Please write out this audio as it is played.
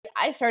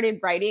I started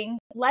writing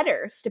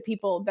letters to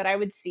people that I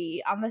would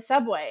see on the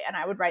subway, and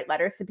I would write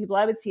letters to people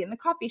I would see in the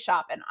coffee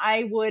shop. And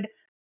I would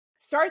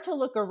start to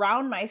look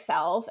around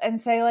myself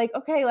and say like,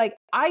 okay, like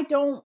I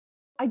don't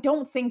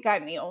think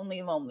I'm the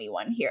only lonely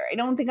one here. I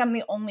don't think I'm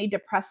the only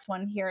depressed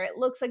one here. It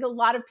looks like a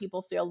lot of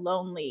people feel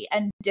lonely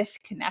and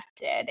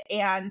disconnected.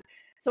 And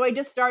so I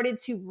just started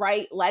to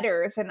write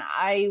letters, and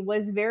I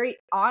was very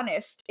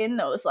honest in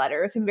those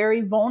letters and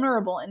very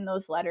vulnerable in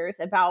those letters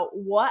about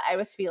what I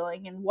was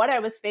feeling and what I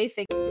was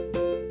facing.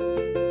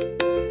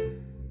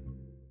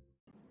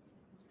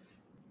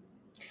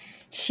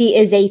 She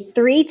is a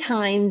 3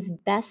 times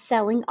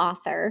best-selling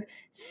author,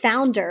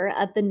 founder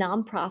of the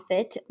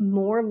nonprofit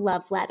More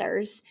Love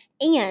Letters,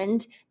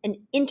 and an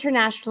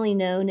internationally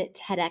known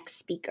TEDx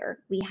speaker.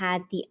 We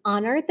had the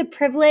honor, the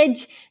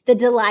privilege, the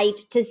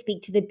delight to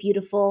speak to the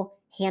beautiful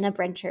Hannah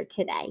Brencher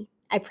today.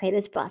 I pray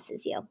this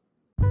blesses you.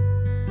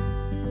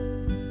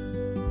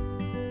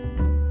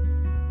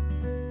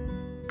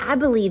 I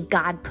believe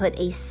God put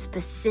a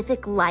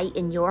specific light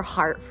in your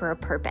heart for a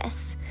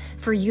purpose,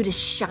 for you to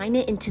shine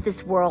it into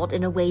this world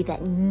in a way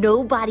that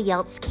nobody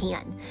else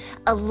can.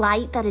 A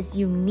light that is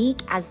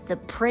unique as the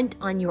print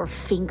on your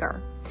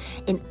finger.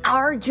 And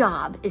our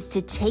job is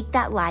to take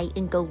that light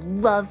and go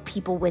love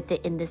people with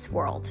it in this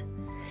world.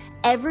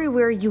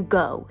 Everywhere you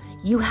go,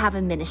 you have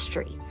a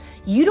ministry.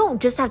 You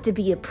don't just have to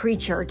be a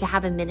preacher to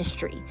have a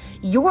ministry.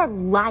 Your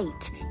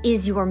light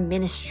is your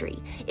ministry.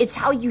 It's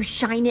how you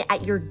shine it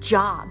at your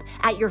job,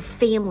 at your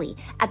family,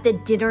 at the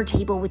dinner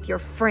table with your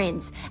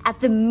friends, at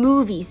the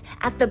movies,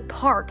 at the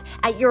park,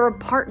 at your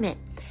apartment.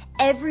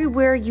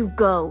 Everywhere you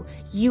go,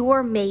 you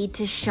are made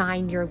to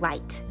shine your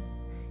light.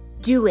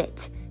 Do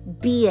it.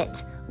 Be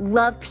it.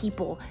 Love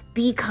people.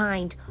 Be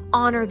kind.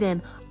 Honor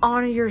them.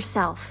 Honor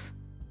yourself.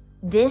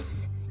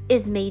 This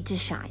is made to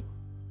shine.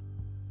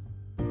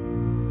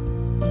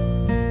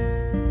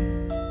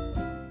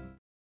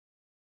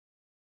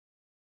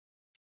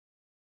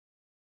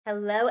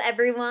 Hello,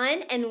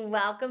 everyone, and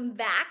welcome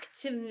back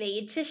to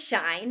Made to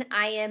Shine.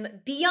 I am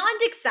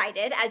beyond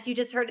excited. As you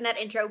just heard in that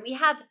intro, we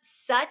have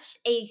such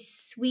a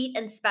sweet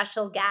and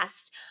special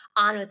guest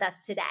on with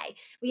us today.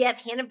 We have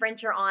Hannah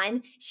Brencher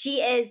on.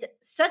 She is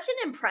such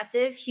an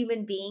impressive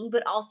human being,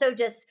 but also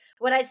just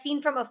what I've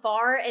seen from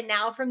afar and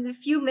now from the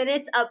few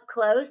minutes up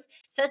close,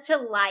 such a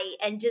light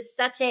and just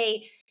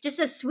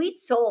a sweet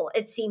soul,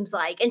 it seems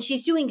like. And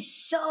she's doing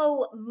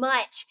so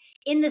much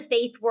in the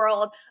faith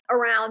world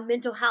around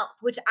mental health,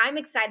 which I'm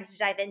excited to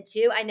dive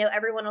into. I know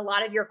everyone, a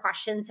lot of your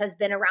questions has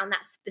been around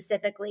that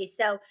specifically.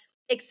 So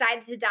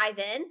excited to dive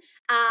in.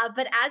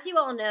 But as you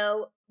all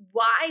know,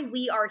 why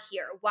we are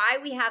here, why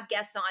we have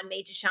guests on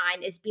Made to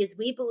Shine is because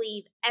we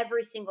believe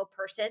every single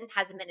person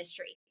has a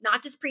ministry,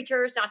 not just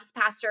preachers, not just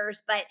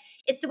pastors, but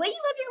it's the way you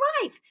live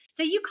your life.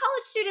 So you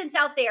college students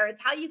out there,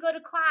 it's how you go to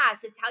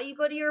class, it's how you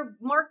go to your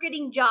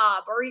marketing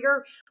job, or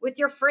you're with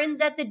your friends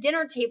at the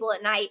dinner table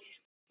at night.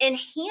 And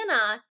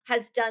Hannah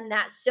has done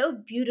that so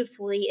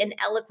beautifully and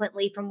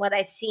eloquently from what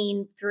I've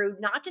seen through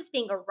not just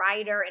being a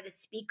writer and a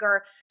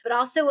speaker, but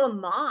also a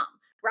mom,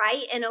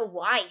 right? And a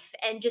wife,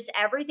 and just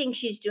everything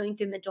she's doing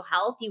through mental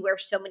health. You wear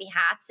so many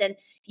hats, and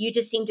you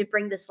just seem to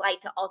bring this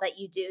light to all that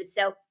you do.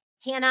 So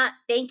Hannah,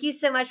 thank you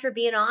so much for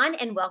being on,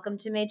 and welcome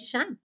to Made to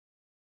Shine.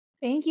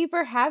 Thank you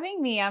for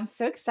having me. I'm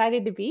so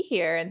excited to be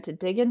here and to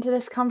dig into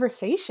this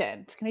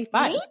conversation. It's going to be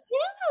fun. Me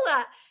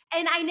too.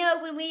 And I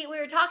know when we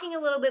were talking a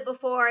little bit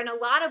before, and a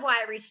lot of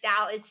why I reached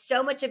out is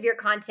so much of your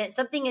content.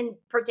 Something in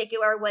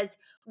particular was,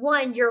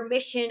 one, your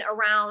mission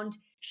around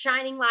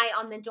shining light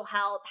on mental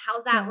health, how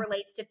that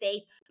relates to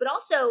faith, but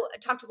also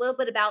talked a little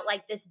bit about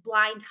like this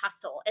blind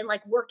hustle and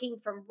like working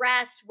from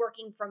rest,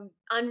 working from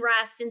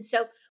unrest. And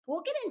so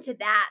we'll get into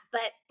that.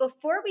 But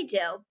before we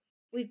do,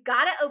 we've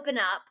got to open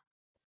up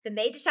the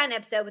Made to Shine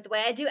episode with the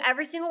way I do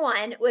every single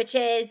one, which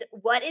is,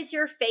 what is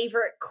your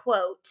favorite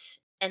quote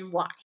and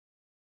why?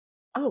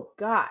 Oh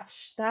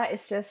gosh, that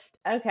is just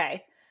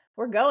okay.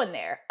 We're going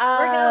there.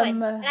 We're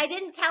going. And I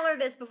didn't tell her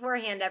this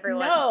beforehand,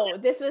 everyone. No, so.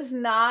 This was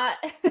not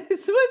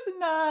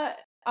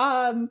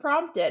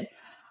prompted.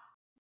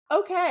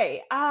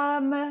 Okay.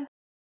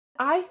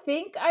 I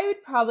think I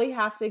would probably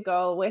have to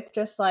go with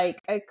just like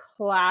a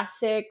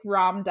classic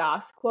Ram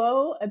Dass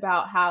quote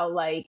about how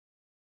like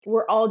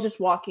we're all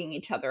just walking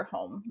each other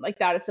home. Like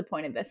that is the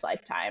point of this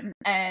lifetime.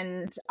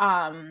 And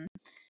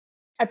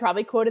I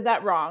probably quoted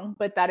that wrong,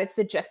 but that is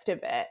the gist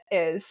of it,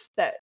 is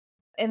that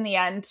in the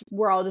end,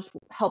 we're all just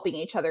helping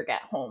each other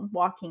get home,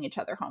 walking each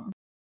other home.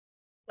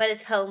 What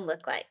does home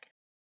look like?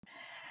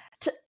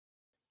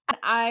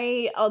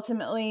 I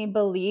ultimately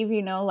believe,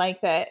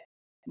 like that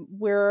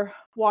we're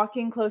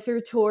walking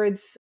closer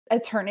towards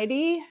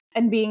eternity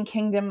and being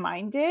kingdom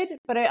minded.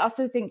 But I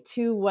also think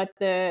too, what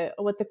the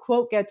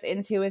quote gets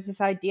into is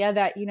this idea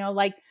that,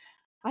 like,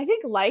 I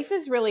think life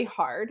is really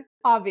hard.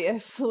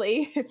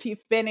 Obviously, if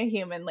you've been a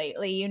human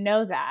lately, you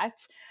know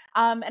that.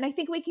 And I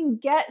think we can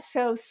get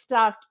so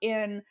stuck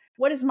in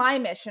what is my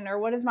mission or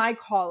what is my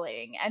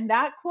calling? And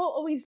that quote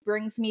always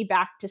brings me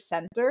back to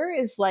center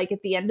is like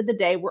at the end of the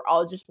day, we're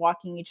all just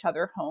walking each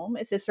other home.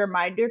 It's this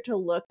reminder to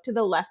look to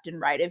the left and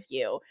right of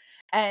you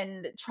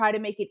and try to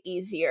make it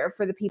easier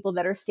for the people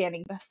that are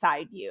standing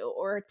beside you,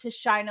 or to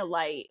shine a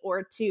light,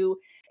 or to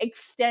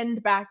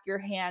extend back your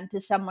hand to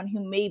someone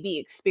who may be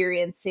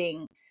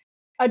experiencing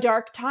a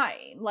dark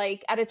time,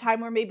 like at a time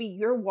where maybe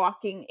you're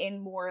walking in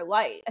more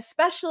light,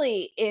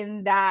 especially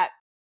in that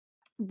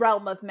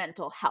realm of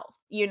mental health.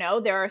 You know,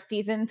 there are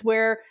seasons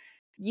where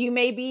you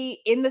may be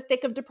in the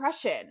thick of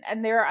depression,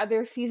 and there are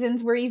other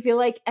seasons where you feel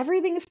like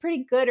everything is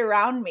pretty good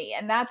around me.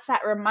 And that's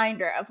that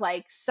reminder of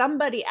like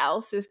somebody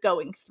else is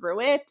going through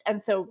it.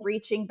 And so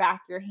reaching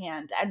back your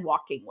hand and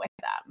walking with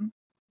them.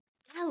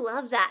 I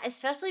love that,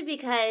 especially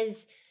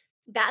because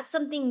that's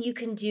something you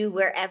can do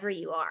wherever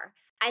you are.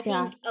 I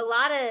Yeah. think a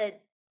lot of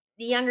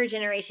the younger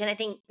generation, I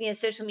think,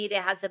 social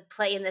media has a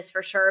play in this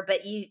for sure,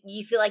 but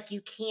you feel like you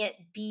can't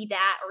be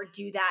that or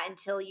do that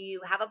until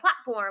you have a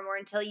platform, or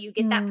until you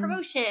get that Mm,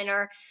 promotion,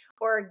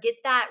 or get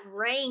that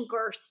rank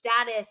or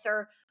status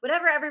or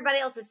whatever everybody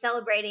else is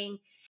celebrating.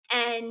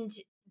 And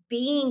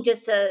being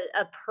just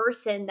a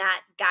person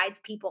that guides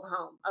people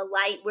home, a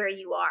light where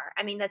you are.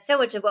 I mean, that's so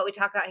much of what we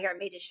talk about here at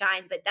Made to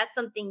Shine, but that's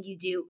something you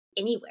do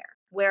anywhere,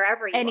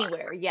 wherever you are.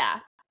 Anywhere. Yeah.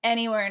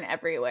 Anywhere and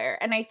everywhere.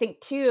 And I think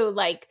too,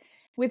 like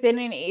within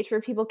an age where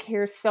people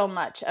care so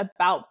much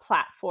about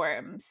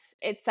platforms,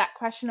 it's that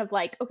question of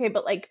like, okay,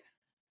 but like,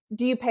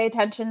 do you pay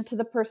attention to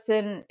the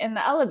person in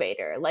the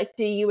elevator? Like,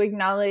 do you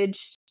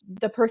acknowledge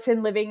the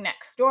person living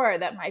next door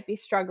that might be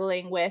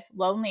struggling with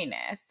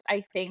loneliness?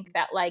 I think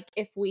that, like,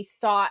 if we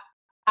sought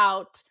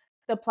out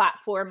the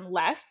platform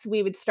less,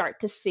 we would start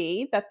to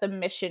see that the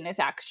mission is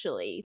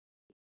actually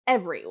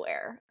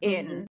everywhere Mhm.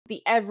 in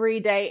the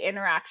everyday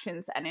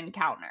interactions and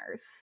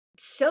encounters.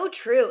 So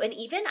true. And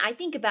even I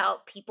think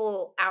about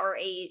people our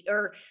age,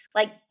 or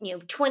like,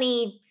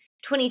 20,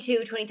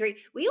 22, 23.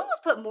 We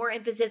almost put more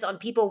emphasis on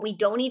people we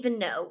don't even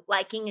know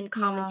liking and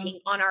Yeah. commenting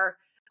on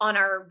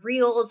our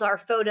reels, our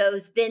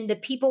photos, than the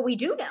people we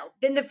do know,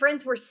 than the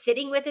friends we're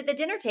sitting with at the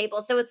dinner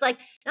table. So it's like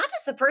not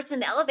just the person in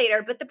the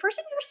elevator, but the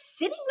person you're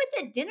sitting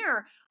with at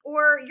dinner,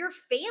 or your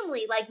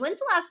family. Like, when's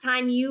the last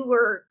time you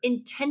were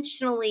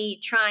intentionally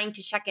trying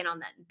to check in on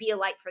them, be a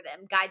light for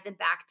them, guide them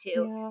back to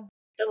Yeah.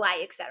 the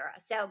light, etc.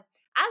 So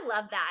I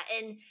love that.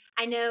 And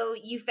I know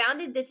you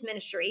founded this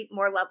ministry,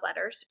 More Love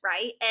Letters,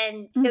 right?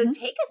 And so Mhm.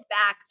 take us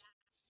back.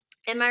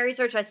 In my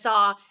research, I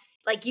saw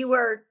like you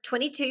were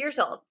 22 years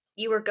old.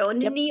 You were going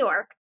to Yep. New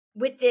York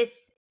with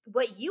this,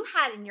 what you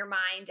had in your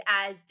mind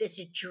as this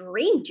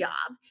dream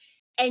job.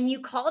 And you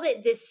called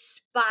it this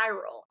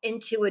spiral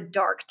into a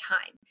dark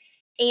time.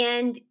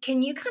 And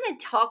can you kind of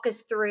talk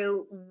us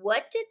through,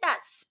 what did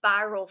that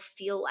spiral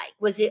feel like?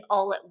 Was it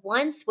all at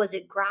once? Was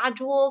it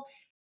gradual?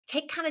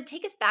 Take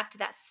us back to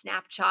that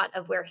snapshot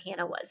of where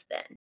Hannah was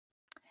then.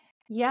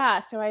 Yeah,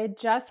 so I had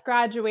just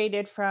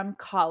graduated from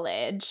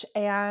college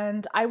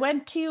and I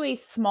went to a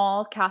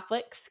small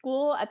Catholic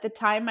school. At the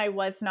time, I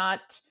was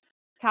not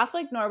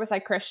Catholic, nor was I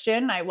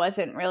Christian. I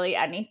wasn't really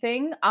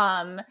anything.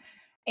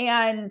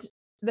 And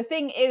the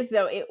thing is,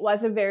 though, it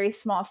was a very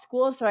small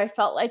school. So I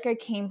felt like I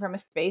came from a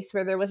space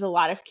where there was a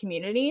lot of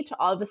community to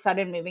all of a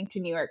sudden moving to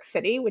New York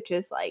City, which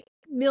is like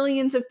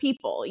millions of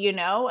people, you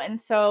know? And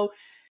so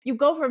you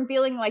go from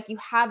feeling like you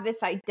have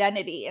this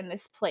identity in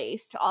this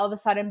place to all of a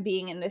sudden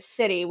being in this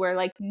city where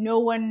like no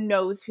one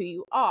knows who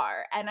you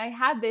are. And I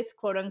had this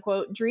quote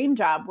unquote dream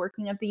job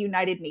working at the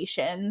United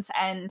Nations,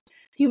 and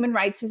human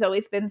rights has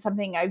always been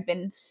something I've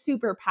been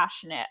super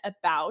passionate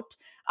about.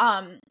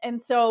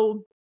 And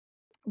so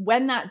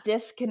when that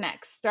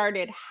disconnect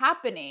started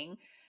happening,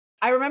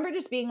 I remember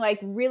just being like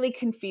really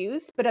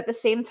confused, but at the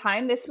same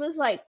time, this was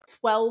like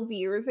 12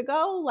 years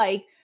ago.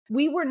 Like,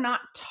 we were not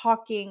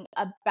talking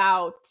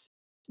about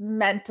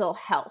mental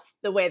health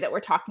the way that we're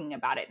talking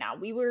about it now.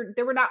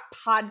 There were not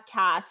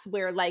podcasts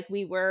where like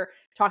we were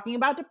talking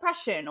about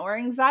depression or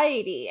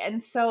anxiety.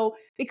 And so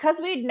because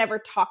we had never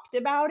talked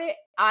about it,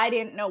 I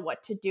didn't know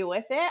what to do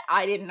with it.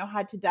 I didn't know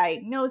how to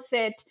diagnose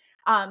it.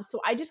 So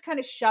I just kind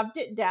of shoved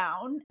it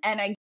down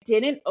and I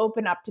didn't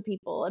open up to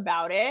people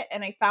about it.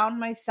 And I found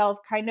myself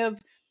kind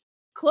of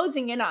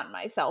closing in on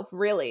myself,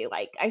 really.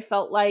 Like, I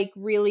felt like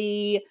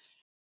really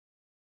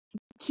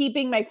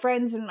keeping my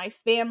friends and my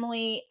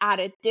family at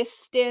a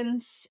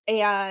distance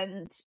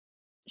and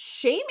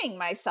shaming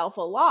myself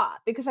a lot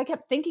because I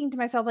kept thinking to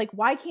myself, like,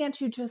 why can't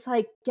you just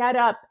like get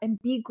up and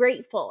be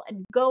grateful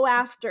and go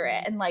after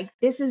it? And like,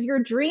 this is your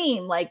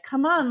dream. Like,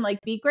 come on, like,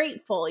 be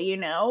grateful, you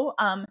know?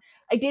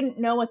 I didn't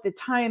know at the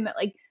time that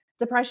like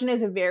depression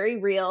is a very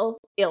real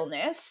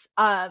illness.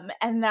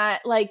 And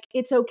that like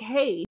it's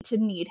okay to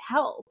need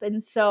help.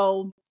 And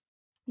so,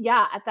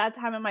 yeah, at that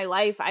time in my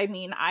life, I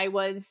mean, I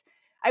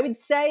would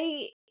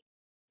say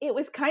it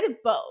was kind of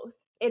both.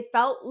 It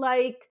felt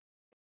like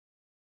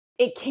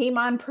it came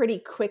on pretty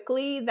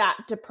quickly, that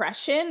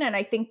depression. And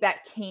I think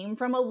that came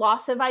from a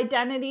loss of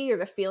identity or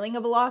the feeling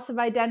of a loss of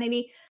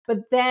identity.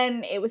 But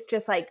then it was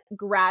just like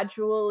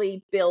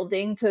gradually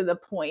building to the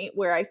point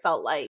where I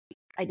felt like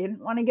I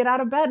didn't want to get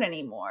out of bed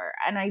anymore.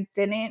 And I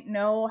didn't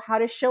know how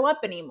to show up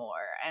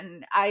anymore.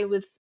 And I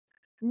was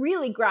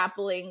really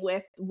grappling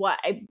with what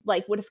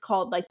is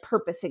called like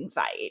purpose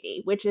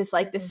anxiety, which is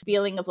like this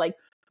feeling of like,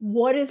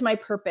 what is my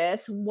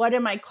purpose? What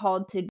am I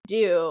called to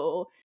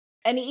do?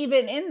 And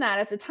even in that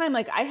at the time,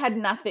 like I had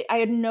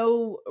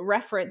no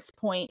reference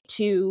point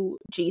to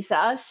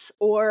Jesus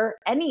or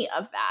any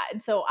of that.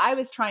 And so I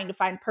was trying to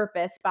find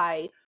purpose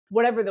by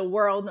whatever the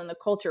world and the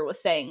culture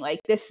was saying, like,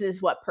 this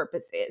is what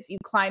purpose is. You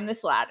climb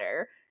this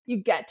ladder, you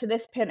get to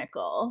this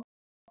pinnacle,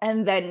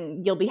 and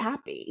then you'll be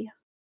happy.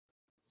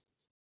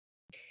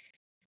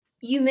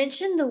 You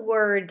mentioned the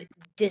word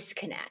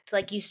disconnect,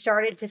 like you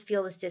started to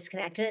feel this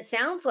disconnect, and it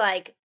sounds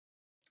like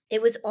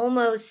it was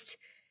almost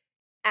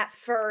at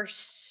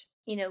first,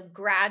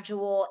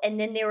 gradual, and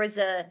then there was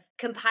a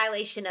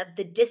compilation of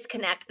the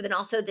disconnect, but then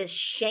also this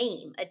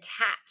shame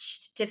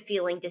attached to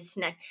feeling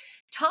disconnect.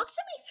 Talk to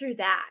me through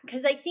that,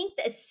 because I think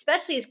that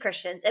especially as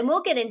Christians, and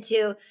we'll get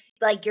into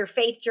like your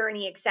faith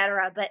journey,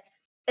 etc., but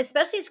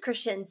especially as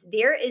Christians,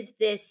 there is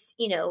this,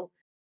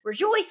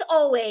 rejoice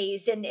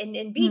always and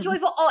be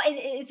joyful. And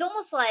it's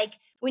almost like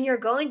when you're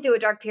going through a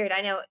dark period,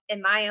 I know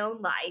in my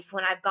own life,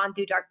 when I've gone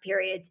through dark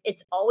periods,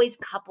 it's always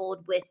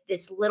coupled with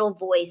this little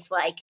voice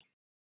like,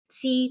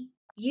 see,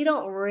 you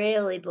don't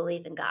really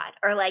believe in God.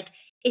 Or like,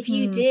 if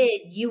you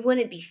did, you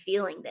wouldn't be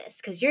feeling this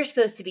because you're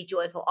supposed to be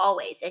joyful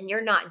always and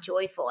you're not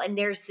joyful. And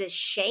there's this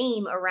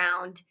shame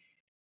around,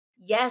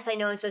 yes, I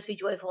know I'm supposed to be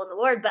joyful in the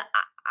Lord, but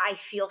I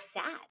feel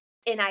sad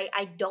and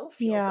I don't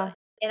feel good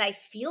and I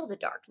feel the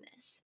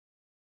darkness.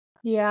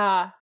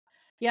 Yeah.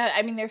 Yeah.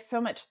 I mean, there's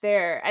so much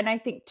there. And I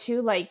think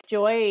too, like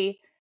joy,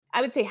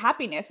 I would say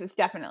happiness is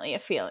definitely a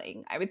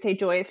feeling. I would say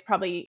joy is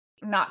probably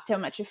not so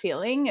much a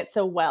feeling. It's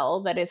a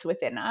well that is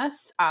within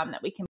us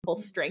that we can pull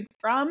strength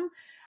from.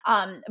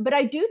 But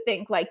I do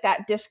think like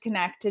that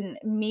disconnect, and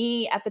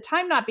me at the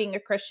time not being a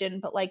Christian,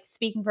 but like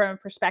speaking from a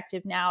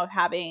perspective now of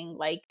having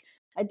like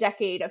a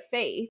decade of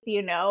faith,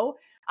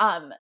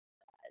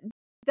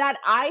 that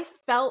I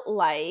felt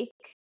like,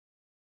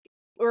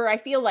 or I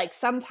feel like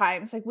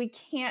sometimes like we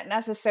can't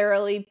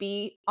necessarily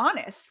be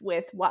honest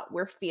with what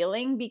we're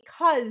feeling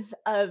because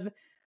of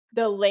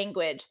the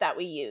language that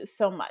we use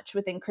so much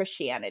within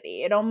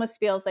Christianity. It almost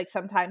feels like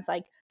sometimes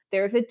like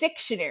there's a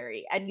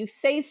dictionary and you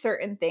say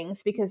certain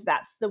things because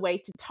that's the way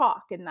to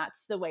talk and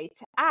that's the way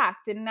to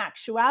act. And in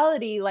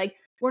actuality, like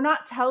we're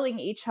not telling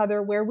each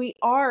other where we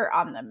are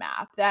on the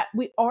map, that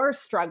we are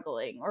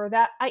struggling, or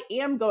that I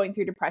am going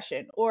through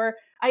depression, or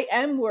I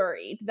am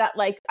worried that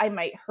like I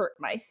might hurt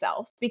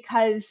myself,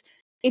 because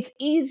it's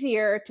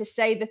easier to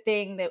say the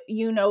thing that,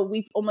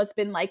 we've almost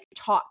been like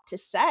taught to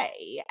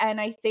say.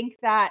 And I think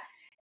that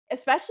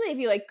especially if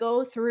you like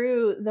go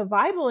through the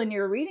Bible and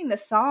you're reading the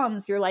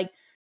Psalms, you're like,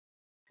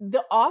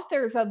 the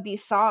authors of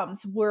these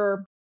Psalms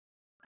were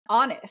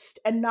honest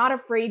and not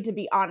afraid to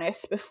be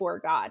honest before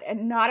God,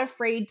 and not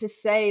afraid to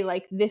say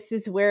like, this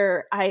is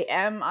where I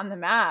am on the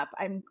map.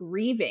 I'm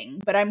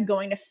grieving, but I'm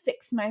going to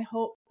fix my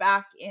hope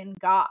back in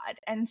God.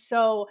 And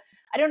so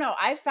I don't know,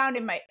 I found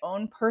in my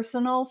own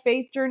personal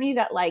faith journey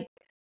that like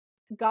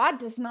God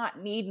does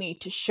not need me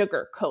to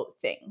sugarcoat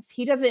things.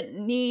 He doesn't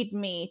need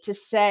me to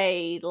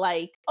say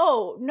like,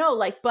 oh no,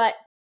 like, but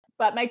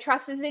my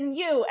trust is in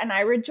you and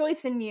I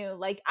rejoice in you.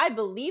 Like, I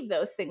believe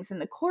those things in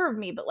the core of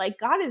me, but like,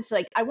 God is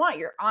like, I want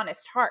your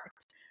honest heart.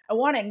 I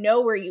want to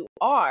know where you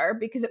are,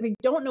 because if I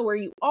don't know where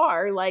you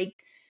are, like,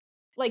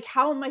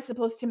 how am I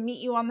supposed to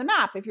meet you on the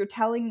map if you're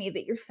telling me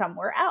that you're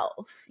somewhere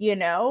else,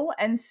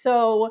 And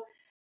so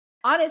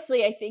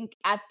honestly, I think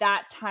at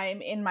that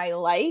time in my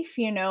life,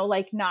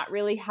 like not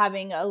really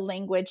having a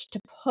language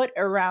to put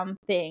around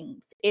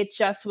things, it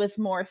just was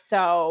more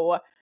so,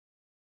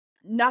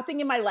 nothing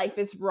in my life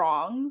is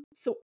wrong,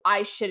 so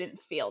I shouldn't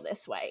feel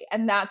this way.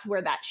 And that's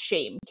where that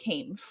shame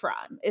came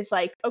from. It's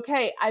like,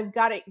 okay, I've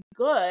got it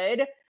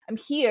good. I'm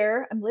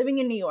here. I'm living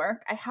in New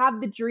York. I have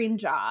the dream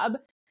job.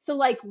 So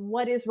like,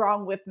 what is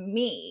wrong with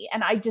me?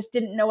 And I just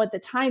didn't know at the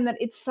time that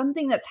it's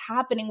something that's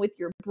happening with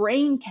your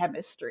brain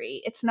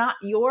chemistry. It's not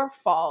your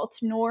fault,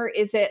 nor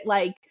is it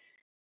like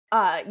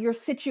your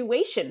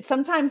situation.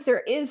 Sometimes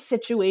there is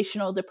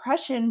situational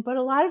depression, but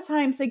a lot of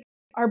times like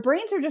our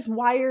brains are just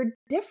wired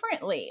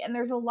differently. And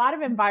there's a lot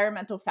of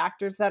environmental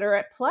factors that are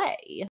at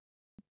play.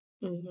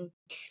 Mm-hmm.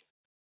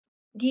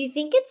 Do you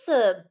think it's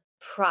a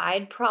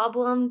pride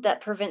problem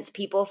that prevents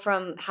people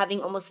from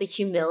having almost the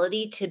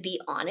humility to be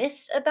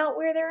honest about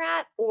where they're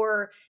at,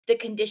 or the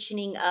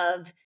conditioning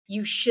of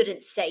you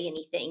shouldn't say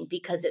anything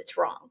because it's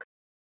wrong?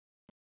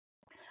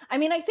 I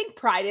mean, I think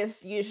pride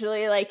is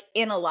usually like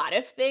in a lot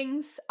of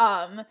things.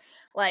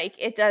 Like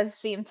it does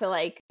seem to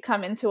like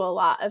come into a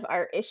lot of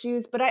our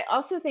issues, but I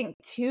also think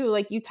too,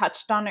 like you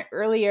touched on it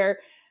earlier,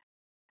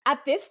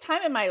 at this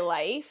time in my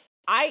life,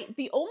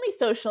 the only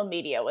social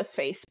media was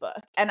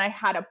Facebook, and I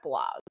had a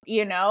blog,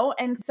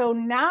 And so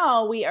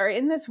now we are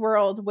in this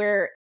world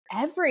where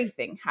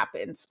everything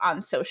happens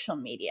on social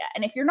media.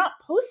 And if you're not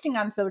posting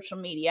on social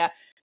media,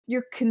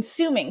 you're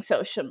consuming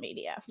social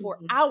media for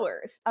Mhm.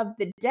 hours of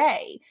the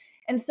day.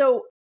 And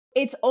so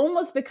it's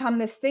almost become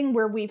this thing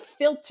where we've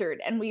filtered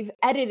and we've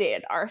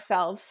edited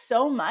ourselves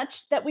so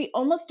much that we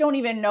almost don't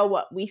even know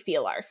what we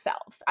feel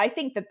ourselves. I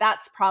think that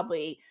that's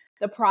probably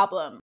the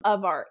problem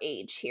of our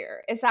age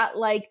here, is that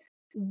like,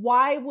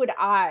 why would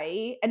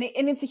and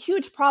it's a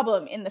huge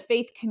problem in the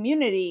faith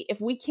community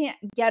if we can't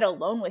get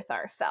alone with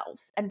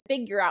ourselves and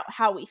figure out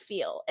how we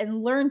feel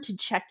and learn to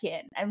check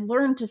in and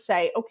learn to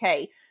say,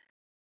 okay,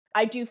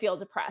 I do feel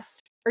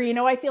depressed, or,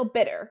 I feel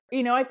bitter,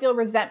 or, I feel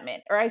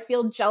resentment, or I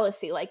feel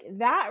jealousy. Like,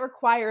 that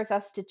requires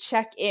us to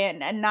check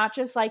in, and not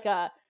just like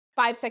a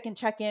 5-second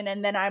check in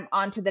and then I'm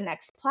on to the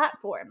next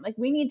platform. Like,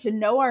 we need to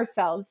know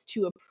ourselves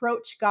to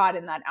approach God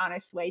in that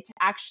honest way to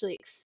actually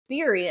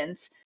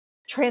experience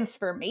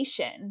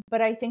transformation.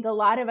 But I think a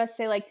lot of us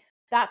say, like,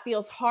 that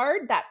feels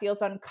hard, that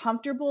feels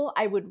uncomfortable.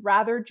 I would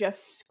rather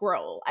just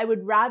scroll. I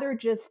would rather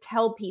just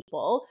tell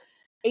people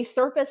a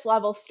surface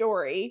level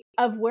story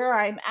of where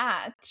I'm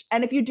at.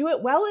 And if you do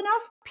it well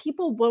enough,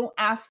 people won't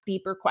ask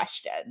deeper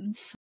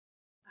questions.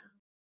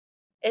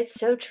 It's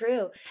so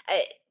true.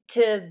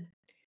 To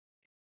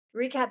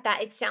recap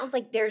that, it sounds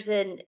like there's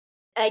an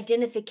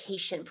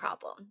identification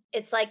problem.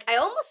 It's like I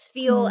almost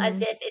feel as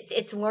Mm, if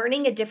it's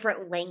learning a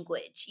different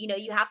language.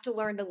 You have to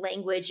learn the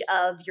language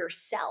of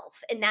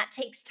yourself, and that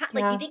takes time.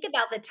 Like, you yeah. think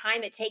about the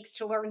time it takes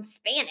to learn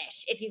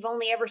Spanish. If you've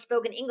only ever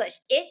spoken English,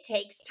 it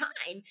takes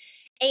time.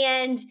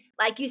 And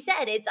like you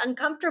said, it's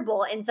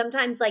uncomfortable, and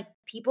sometimes like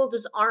people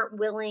just aren't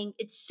willing.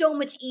 It's so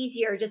much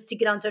easier just to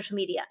get on social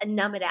media and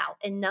numb it out,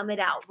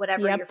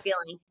 whatever you're Yep.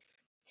 feeling.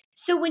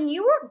 So when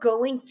you were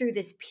going through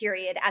this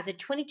period as a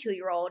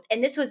 22-year-old,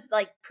 and this was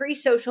like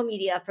pre-social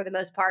media for the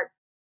most part,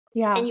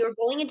 and Yeah. you were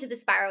going into the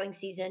spiraling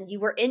season, you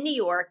were in New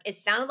York, it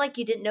sounded like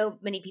you didn't know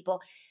many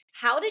people.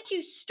 How did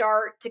you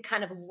start to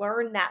kind of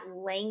learn that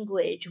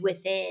language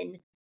within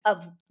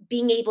of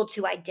being able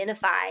to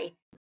identify,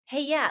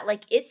 hey, yeah,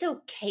 like it's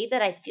okay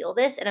that I feel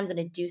this and I'm going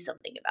to do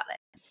something about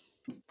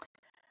it?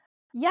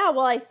 Yeah,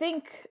 well, I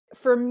think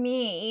for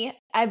me,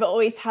 I've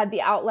always had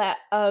the outlet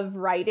of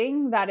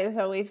writing. That has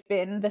always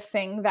been the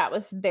thing that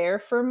was there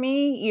for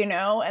me,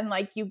 And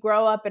like, you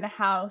grow up in a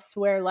house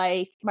where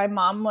like my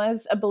mom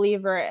was a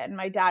believer and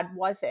my dad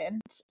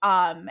wasn't.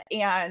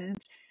 And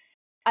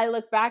I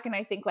look back and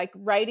I think like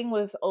writing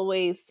was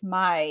always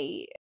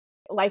my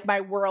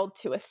world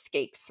to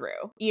escape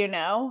through,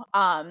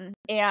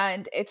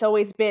 And it's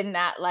always been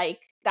that,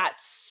 like,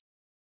 that's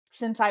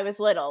since I was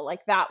little,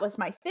 like that was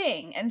my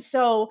thing. And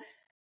so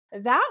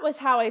that was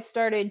how I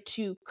started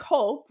to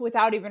cope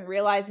without even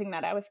realizing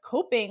that I was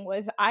coping.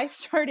 Was I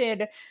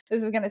started,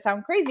 this is going to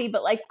sound crazy,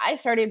 but like, I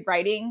started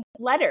writing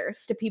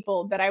letters to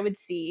people that I would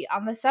see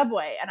on the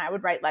subway, and I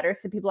would write letters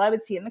to people I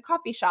would see in the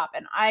coffee shop,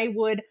 and I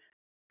would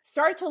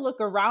start to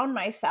look around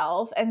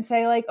myself and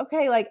say, like,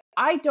 okay, like,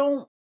 I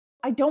don't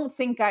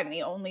think I'm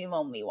the only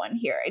lonely one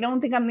here. I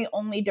don't think I'm the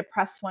only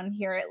depressed one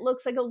here. It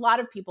looks like a lot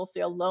of people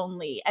feel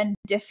lonely and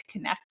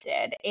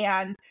disconnected.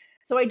 And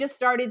so I just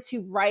started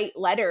to write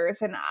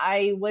letters, and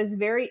I was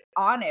very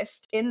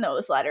honest in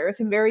those letters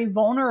and very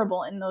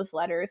vulnerable in those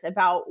letters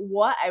about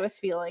what I was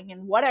feeling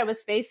and what I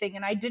was facing.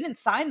 And I didn't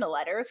sign the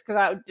letters because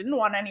I didn't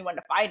want anyone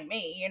to find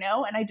me,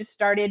 And I just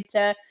started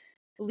to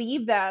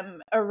leave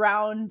them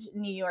around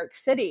New York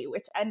City,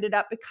 which ended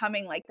up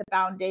becoming like the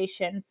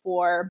foundation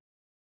for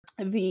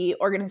the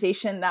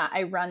organization that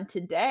I run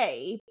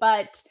today.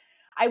 But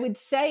I would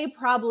say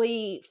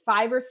probably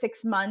 5 or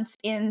 6 months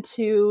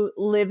into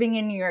living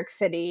in New York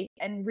City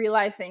and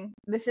realizing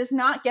this is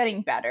not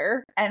getting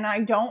better and I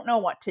don't know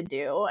what to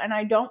do and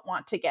I don't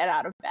want to get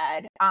out of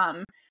bed,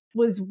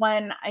 was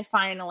when I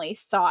finally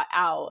sought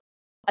out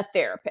a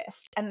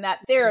therapist. And that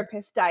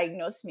therapist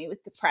diagnosed me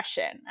with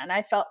depression. And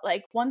I felt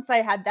like once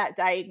I had that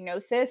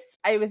diagnosis,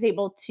 I was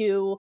able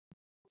to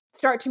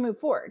start to move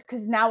forward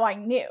because now I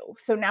knew.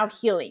 So now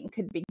healing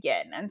could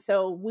begin. And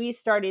so we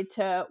started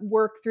to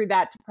work through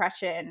that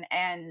depression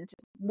and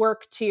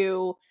work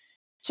to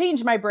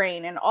change my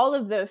brain and all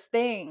of those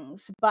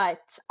things. But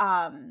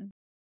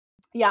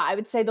yeah, I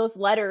would say those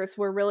letters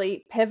were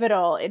really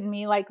pivotal in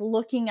me like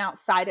looking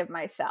outside of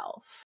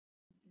myself.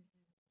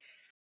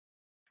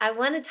 I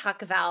want to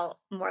talk about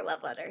more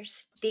love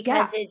letters Yeah.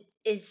 because it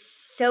is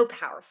so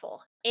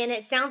powerful. And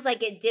it sounds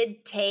like it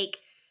did take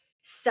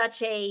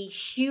such a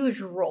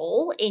huge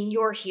role in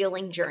your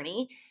healing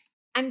journey.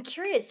 I'm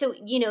curious. So,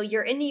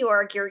 you're in New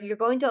York, you're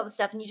going through all the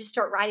stuff and you just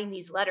start writing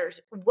these letters.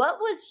 What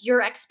was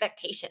your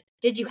expectation?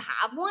 Did you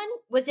have one?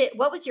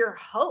 What was your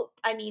hope?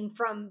 I mean,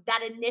 from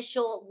that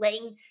initial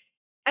laying,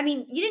 I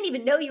mean, you didn't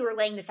even know you were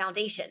laying the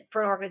foundation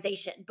for an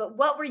organization, but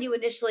what were you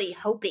initially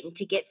hoping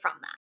to get from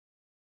that?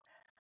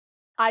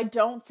 I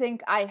don't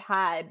think I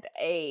had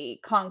a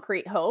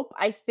concrete hope.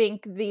 I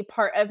think the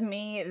part of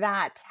me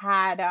that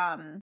had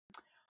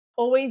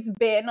always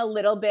been a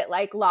little bit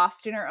like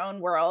lost in her own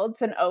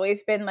worlds and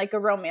always been like a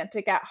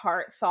romantic at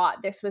heart,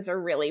 thought this was a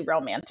really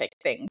romantic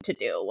thing to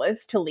do,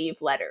 was to leave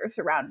letters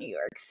around New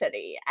York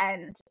City.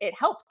 And it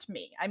helped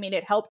me. I mean,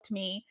 it helped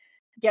me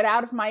get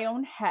out of my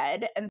own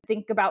head and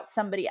think about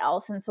somebody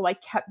else. And so I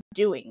kept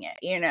doing it,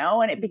 you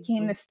know, and it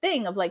became this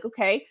thing of like,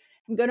 okay,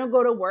 I'm going to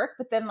go to work,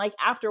 but then like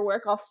after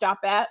work, I'll stop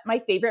at my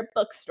favorite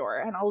bookstore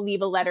and I'll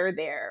leave a letter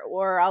there,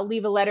 or I'll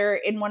leave a letter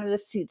in one of the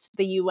seats at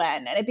the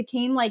UN. And it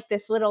became like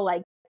this little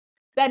like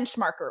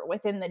benchmarker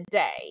within the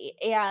day.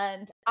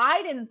 And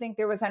I didn't think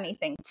there was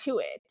anything to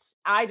it.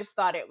 I just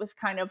thought it was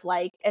kind of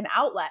like an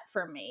outlet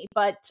for me.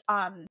 But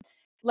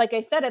like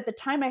I said, at the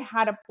time I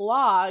had a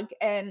blog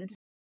and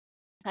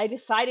I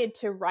decided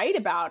to write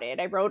about it.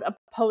 I wrote a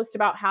post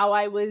about how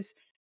I was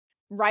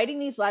writing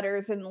these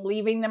letters and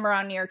leaving them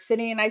around New York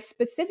City. And I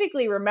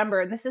specifically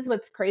remember, and this is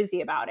what's crazy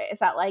about it, is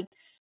that like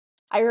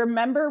I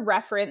remember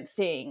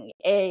referencing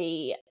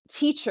a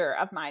teacher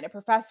of mine, a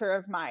professor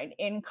of mine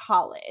in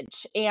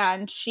college,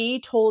 and she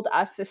told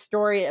us a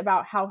story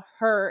about how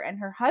her and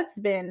her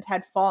husband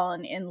had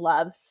fallen in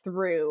love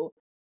through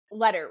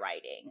letter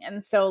writing.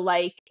 And so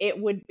like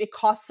it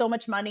cost so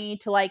much money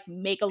to like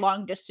make a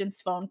long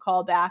distance phone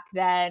call back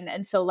then.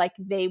 And so like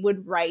they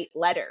would write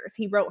letters.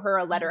 He wrote her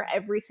a letter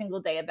every single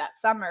day of that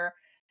summer,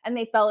 and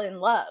they fell in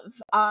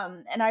love.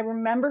 And I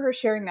remember her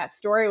sharing that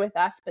story with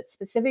us, but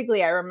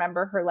specifically I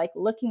remember her like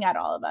looking at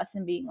all of us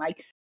and being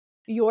like,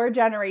 your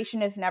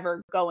generation is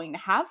never going to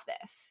have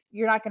this.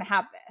 You're not going to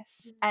have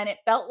this. And it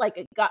felt like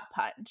a gut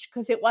punch,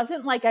 because it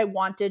wasn't like I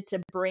wanted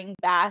to bring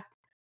back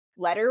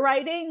letter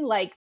writing,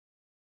 like,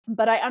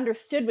 but I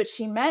understood what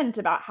she meant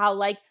about how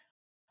like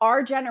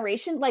our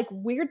generation, like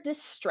we're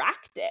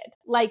distracted,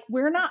 like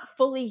we're not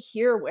fully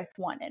here with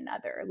one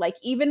another. Like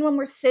even when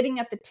we're sitting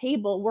at the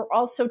table, we're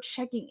also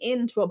checking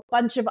into a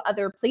bunch of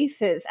other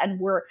places and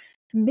we're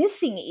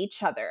missing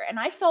each other. And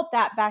I felt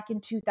that back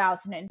in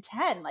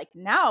 2010. Like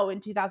now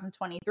in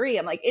 2023,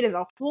 I'm like, it is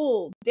a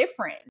whole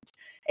different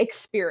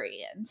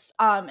experience.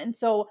 And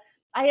so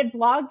I had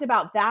blogged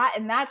about that.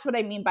 And that's what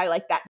I mean by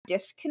like that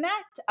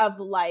disconnect of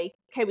like,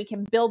 okay, we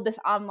can build this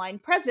online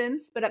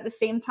presence, but at the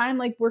same time,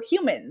 like we're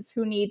humans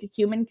who need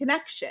human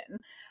connection.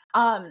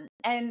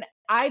 And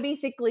I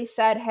basically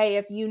said, hey,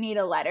 if you need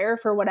a letter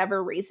for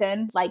whatever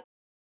reason, like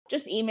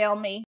just email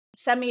me,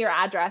 send me your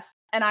address,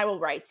 and I will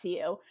write to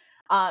you.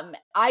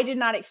 I did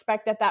not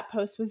expect that that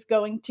post was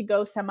going to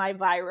go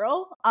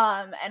semi-viral.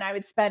 And I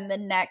would spend the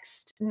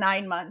next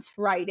 9 months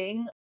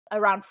writing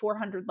around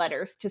 400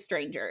 letters to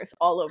strangers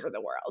all over the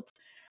world.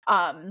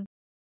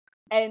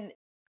 And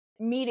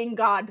meeting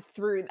God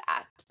through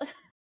that.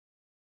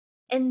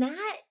 And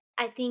that,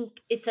 I think,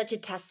 is such a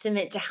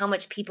testament to how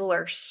much people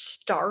are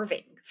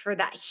starving for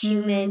that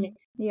human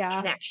Yeah.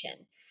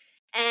 connection.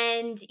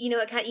 And, you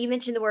know, you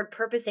mentioned the word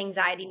purpose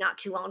anxiety not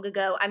too long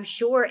ago. I'm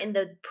sure in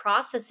the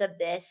process of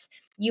this,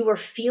 you were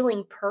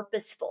feeling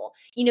purposeful,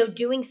 you know,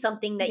 doing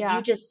something that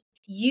Yeah.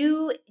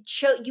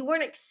 you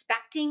weren't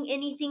expecting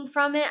anything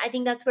from it. I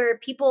think that's where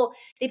people,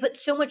 they put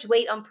so much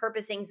weight on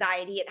purpose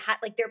anxiety. It had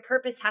like their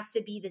purpose has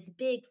to be this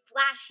big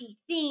flashy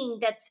thing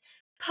that's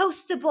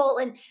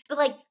postable. But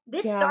like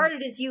this Yeah.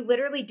 started as you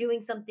literally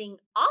doing something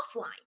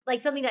offline,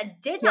 like something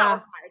that did not Yeah.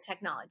 require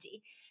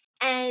technology.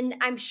 And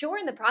I'm sure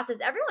in the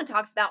process, everyone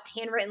talks about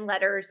handwritten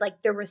letters,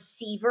 like the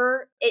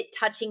receiver, it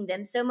touching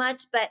them so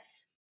much. But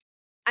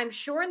I'm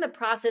sure in the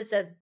process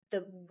of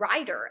the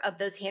writer of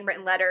those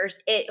handwritten letters,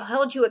 it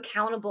held you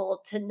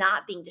accountable to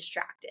not being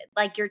distracted,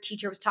 like your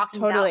teacher was talking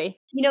about. Totally.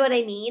 You know what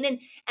I mean?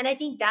 And I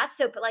think that's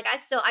so, but like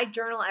I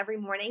journal every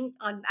morning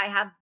I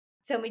have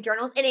so many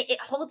journals, and it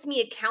holds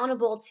me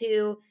accountable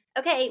to,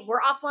 okay,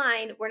 we're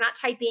offline, we're not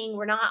typing,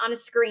 we're not on a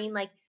screen.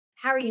 Like,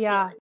 how are you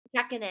Yeah. feeling?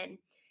 Checking in.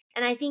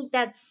 And I think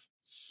that's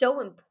so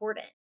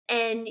important.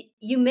 And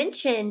you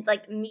mentioned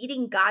like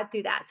meeting God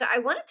through that. So I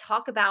want to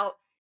talk about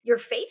your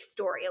faith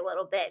story a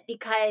little bit,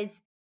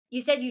 because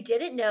you said you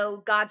didn't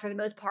know God for the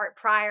most part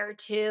prior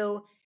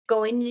to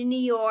going to New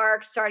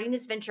York, starting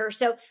this venture.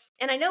 So,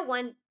 and I know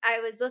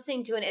I was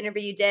listening to an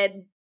interview you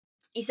did.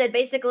 You said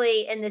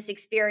basically in this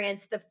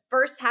experience, the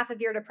first half of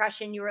your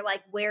depression, you were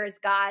like, where is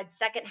God?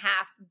 Second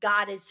half,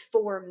 God is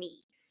for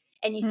me.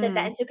 And you said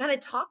that. And so kind of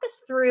talk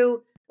us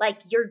through like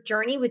your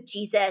journey with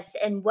Jesus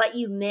and what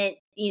you meant,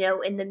 you know,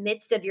 in the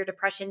midst of your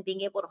depression,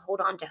 being able to hold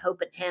on to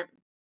hope in him.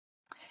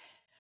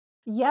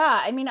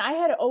 Yeah, I mean, I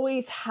had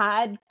always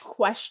had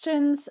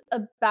questions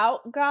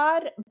about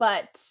God,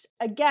 but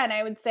again,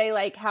 I would say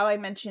like how I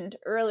mentioned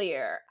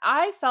earlier,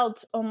 I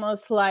felt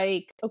almost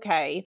like,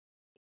 okay,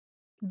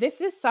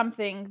 this is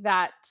something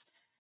that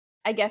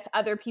I guess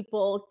other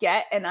people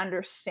get and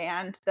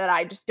understand that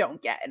I just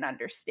don't get and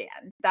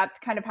understand. That's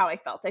kind of how I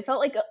felt. I felt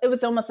like it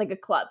was almost like a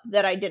club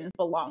that I didn't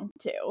belong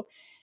to.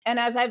 And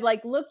as I've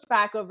like looked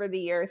back over the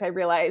years, I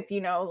realized,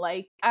 you know,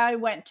 like I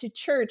went to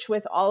church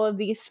with all of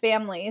these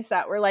families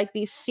that were like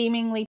these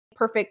seemingly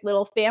perfect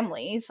little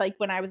families, like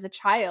when I was a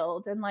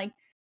child. And like,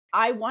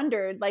 I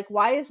wondered, like,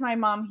 why is my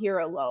mom here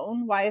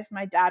alone? Why is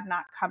my dad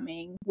not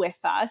coming with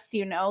us?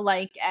 You know,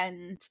 like,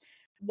 and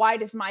why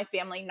does my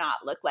family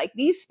not look like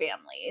these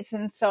families?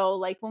 And so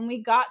like when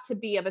we got to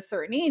be of a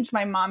certain age,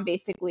 my mom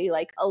basically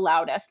like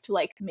allowed us to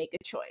like make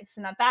a choice.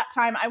 And at that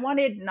time I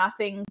wanted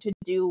nothing to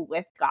do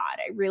with God.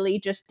 I really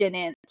just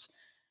didn't,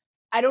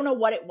 I don't know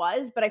what it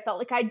was, but I felt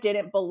like I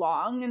didn't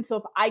belong. And so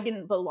if I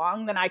didn't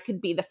belong, then I could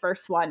be the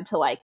first one to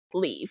like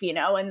leave, you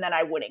know, and then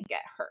I wouldn't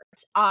get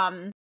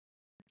hurt.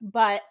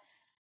 But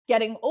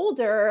getting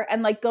older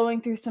and like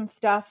going through some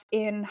stuff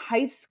in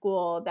high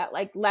school that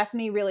like left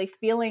me really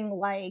feeling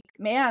like,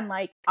 man,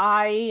 like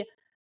I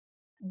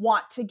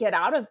want to get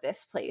out of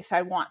this place.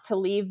 I want to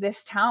leave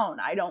this town.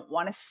 I don't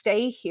want to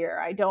stay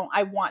here.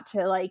 I want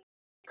to like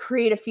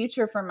create a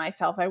future for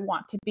myself. I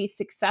want to be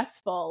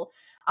successful.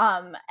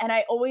 And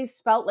I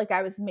always felt like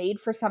I was made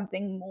for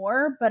something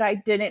more, but I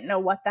didn't know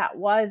what that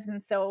was.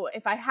 And so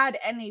if I had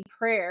any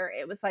prayer,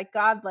 it was like,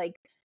 God, like,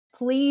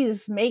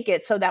 please make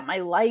it so that my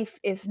life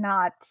is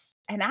not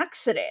an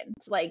accident.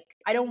 Like,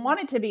 I don't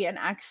want it to be an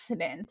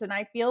accident. And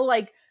I feel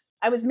like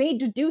I was made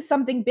to do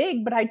something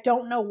big, but I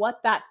don't know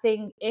what that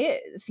thing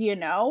is, you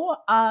know?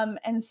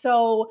 And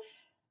so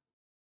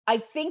I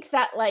think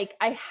that like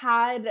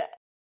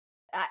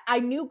I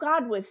knew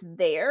God was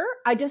there.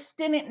 I just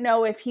didn't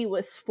know if he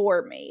was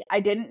for me. I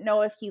didn't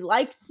know if he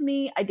liked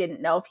me. I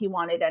didn't know if he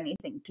wanted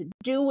anything to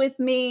do with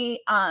me.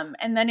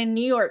 And then in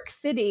New York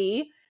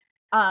City,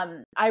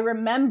 I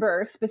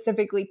remember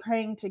specifically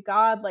praying to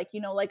God, like, you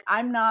know, like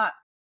I'm not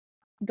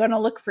going to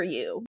look for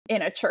you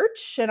in a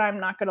church and I'm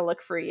not going to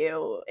look for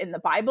you in the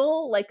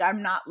Bible. Like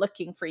I'm not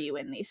looking for you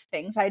in these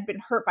things. I'd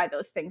been hurt by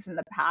those things in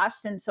the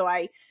past. And so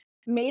I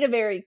made a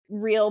very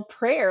real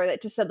prayer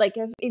that just said like,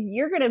 if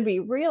you're going to be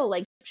real,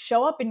 like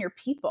show up in your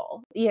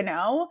people, you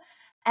know?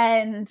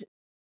 And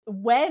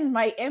when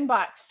my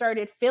inbox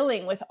started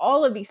filling with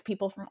all of these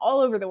people from all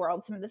over the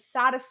world, some of the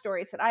saddest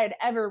stories that I had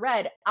ever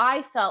read,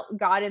 I felt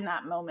God in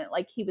that moment,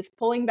 like he was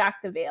pulling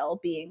back the veil,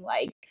 being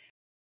like,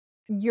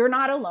 you're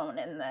not alone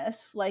in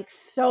this. Like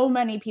so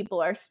many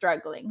people are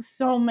struggling.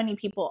 So many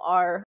people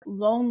are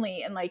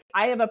lonely. And like,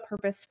 I have a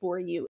purpose for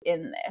you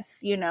in this,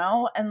 you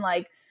know? And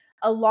like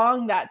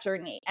along that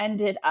journey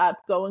ended up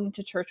going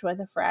to church with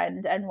a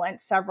friend and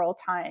went several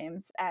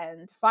times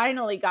and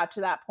finally got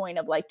to that point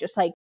of like, just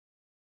like,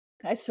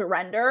 I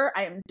surrender.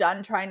 I am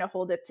done trying to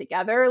hold it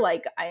together.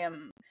 Like I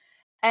am.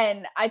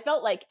 And I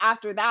felt like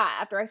after that,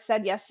 after I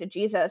said yes to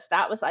Jesus,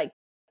 that was like,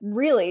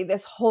 really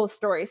this whole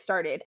story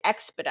started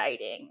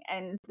expediting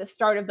and the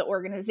start of the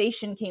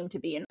organization came to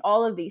be and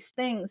all of these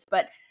things.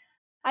 But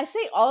I say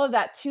all of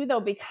that too,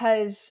 though,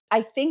 because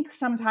I think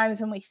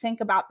sometimes when we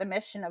think about the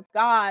mission of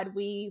God,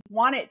 we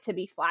want it to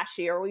be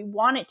flashy or we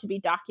want it to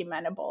be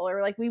documentable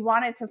or like we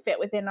want it to fit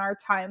within our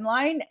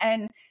timeline.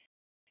 And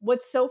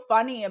what's so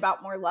funny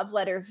about More Love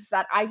Letters is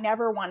that I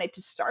never wanted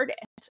to start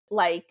it.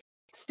 Like,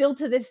 still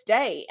to this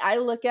day, I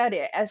look at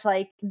it as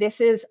like, this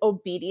is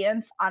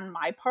obedience on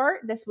my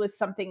part. This was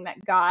something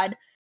that God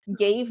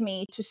gave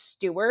me to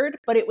steward,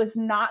 but it was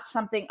not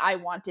something I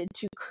wanted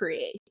to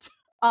create.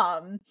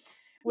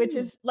 Which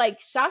is like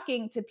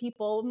shocking to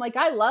people. Like,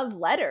 I love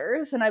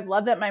letters and I've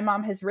loved that my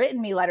mom has written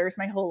me letters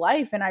my whole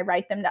life and I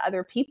write them to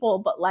other people,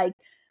 but like,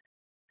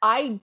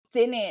 I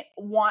didn't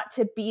want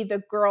to be the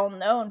girl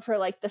known for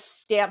like the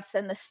stamps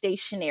and the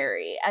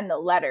stationery and the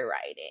letter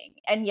writing.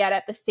 And yet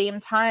at the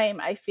same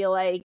time, I feel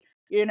like,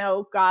 you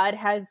know, God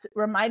has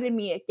reminded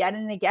me again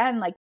and again,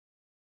 like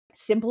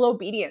simple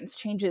obedience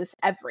changes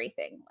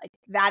everything. Like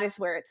that is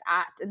where it's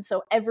at. And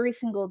so every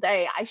single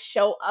day I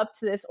show up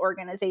to this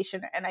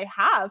organization and I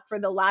have for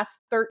the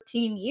last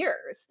 13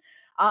 years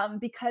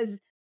because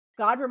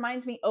God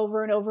reminds me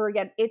over and over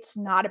again, it's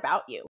not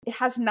about you. It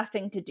has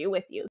nothing to do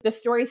with you. The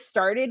story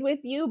started with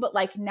you, but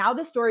like now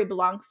the story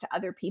belongs to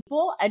other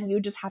people and you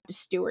just have to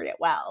steward it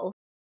well.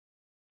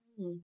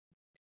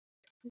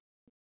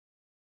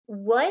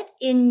 What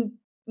in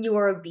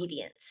your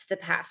obedience the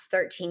past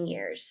 13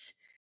 years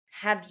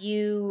have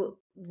you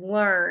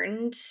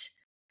learned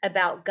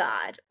about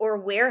God, or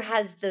where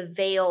has the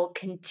veil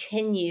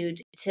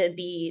continued to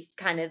be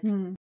kind of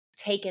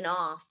taken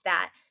off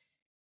that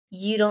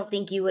you don't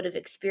think you would have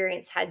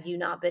experienced had you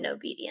not been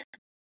obedient?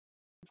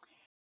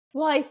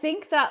 Well, I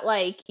think that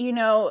like, you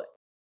know,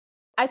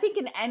 I think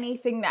in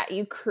anything that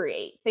you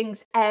create,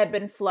 things ebb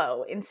and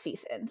flow in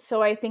seasons.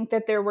 So I think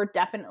that there were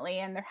definitely,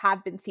 and there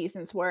have been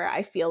seasons where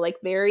I feel like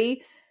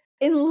very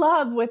in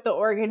love with the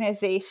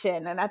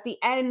organization. And at the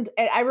end,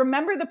 and I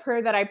remember the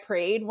prayer that I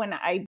prayed when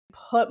I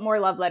put More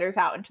Love Letters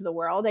out into the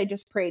world. I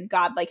just prayed,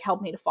 God, like,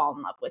 help me to fall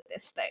in love with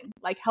this thing.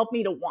 Like, help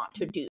me to want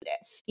to do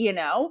this, you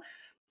know?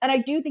 And I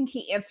do think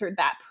he answered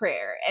that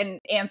prayer and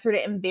answered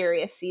it in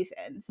various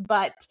seasons.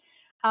 But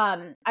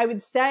I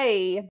would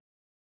say,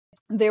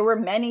 there were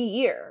many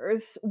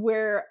years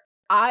where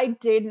I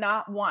did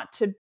not want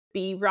to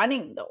be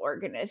running the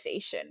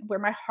organization, where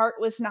my heart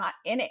was not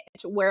in it,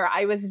 where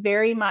I was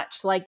very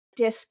much like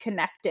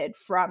disconnected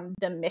from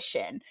the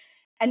mission.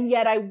 And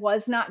yet I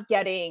was not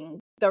getting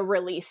the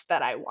release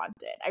that I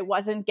wanted. I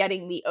wasn't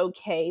getting the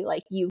okay,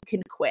 like you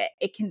can quit.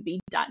 It can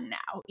be done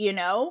now, you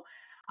know?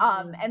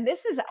 And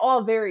this is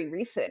all very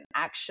recent,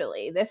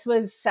 actually. This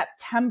was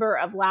September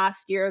of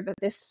last year that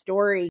this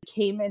story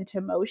came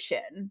into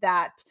motion,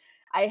 that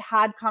I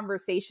had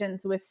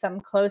conversations with some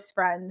close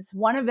friends,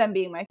 one of them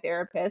being my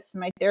therapist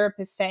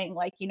saying,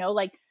 like,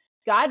 like,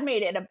 God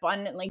made it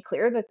abundantly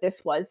clear that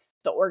this was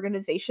the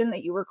organization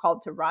that you were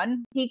called to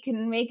run. He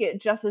can make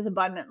it just as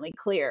abundantly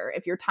clear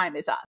if your time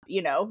is up,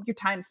 your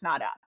time's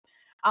not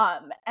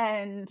up.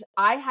 And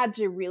I had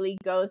to really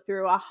go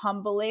through a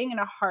humbling and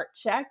a heart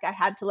check. I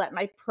had to let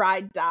my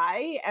pride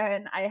die,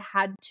 and I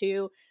had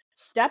to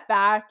step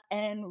back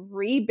and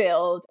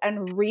rebuild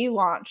and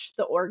relaunch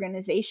the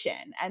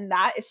organization. And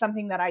that is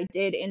something that I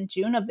did in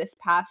June of this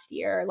past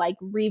year, like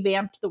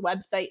revamped the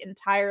website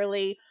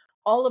entirely,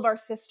 all of our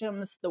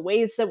systems, the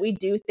ways that we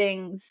do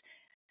things.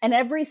 And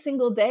every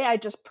single day I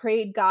just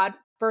prayed God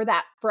for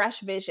that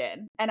fresh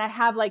vision. And I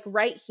have, like,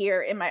 right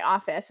here in my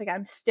office, like,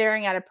 I'm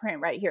staring at a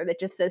print right here that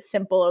just says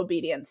simple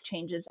obedience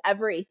changes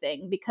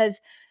everything,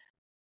 because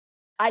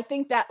I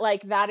think that,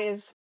 like, that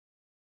is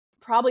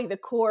probably the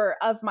core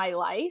of my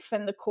life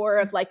and the core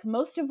of, like,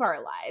 most of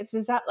our lives,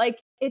 is that, like,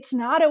 it's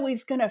not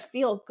always going to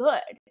feel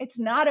good. It's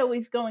not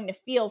always going to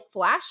feel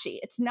flashy.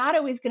 It's not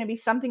always going to be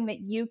something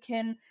that you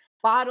can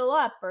bottle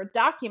up or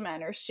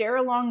document or share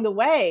along the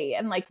way.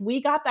 And, like,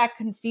 we got that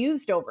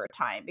confused over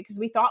time because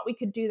we thought we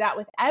could do that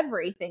with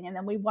everything. And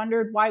then we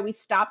wondered why we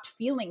stopped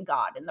feeling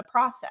God in the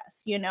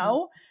process,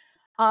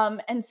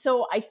 And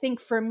so I think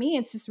for me,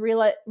 it's this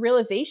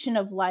realization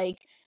of, like,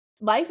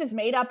 life is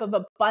made up of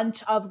a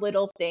bunch of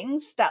little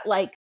things that,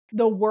 like,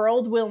 the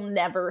world will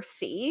never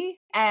see.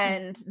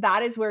 And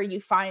that is where you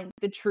find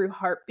the true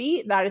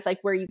heartbeat. That is, like,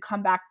 where you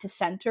come back to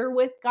center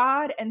with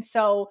God. And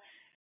so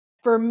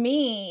for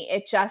me,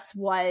 it just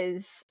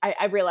was,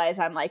 I realize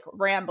I'm, like,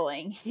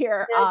 rambling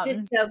here. This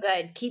is so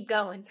good. Keep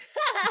going.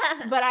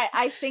 But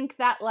I think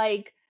that,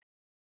 like,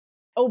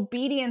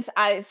 obedience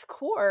at its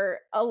core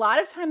a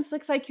lot of times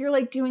looks like you're,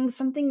 like, doing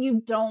something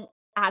you don't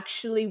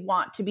actually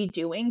want to be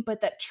doing, but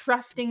that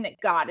trusting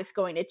that God is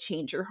going to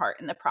change your heart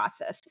in the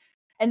process.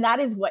 And that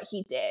is what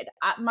he did.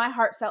 My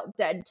heart felt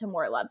dead to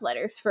more love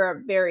letters for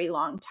a very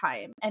long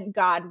time, and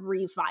God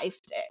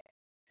revived it.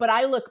 But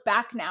I look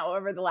back now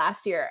over the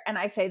last year and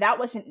I say, that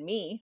wasn't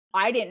me.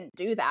 I didn't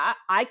do that.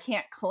 I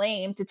can't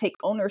claim to take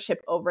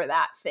ownership over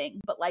that thing,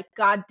 but, like,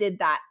 God did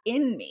that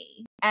in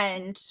me.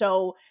 And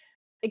so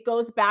it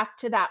goes back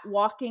to that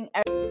walking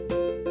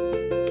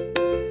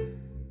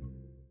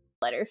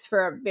letters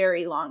for a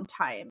very long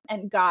time,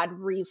 and God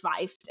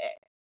revived it.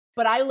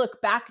 But I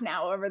look back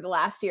now over the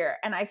last year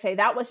and I say,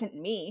 that wasn't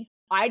me.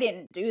 I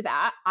didn't do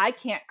that. I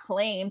can't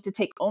claim to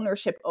take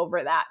ownership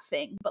over that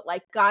thing, but,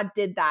 like, God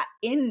did that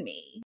in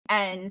me.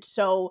 And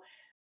so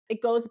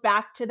it goes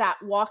back to that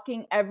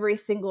walking every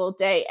single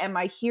day. Am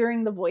I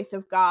hearing the voice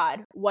of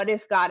God? What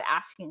is God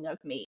asking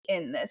of me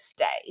in this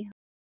day?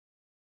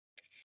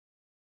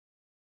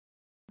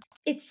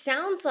 It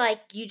sounds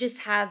like you just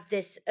have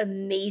this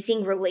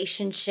amazing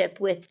relationship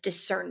with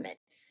discernment,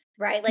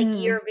 right? Like, Hmm.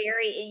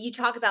 you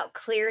talk about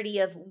clarity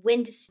of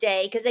when to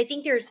stay, because I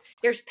think there's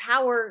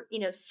power,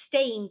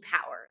 staying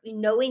power,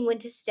 knowing when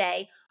to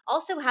stay,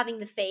 also having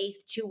the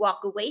faith to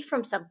walk away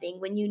from something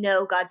when you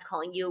know God's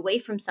calling you away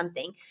from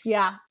something.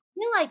 Yeah. I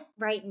feel like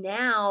right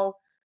now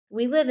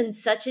we live in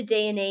such a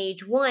day and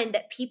age, one,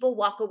 that people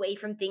walk away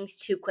from things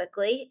too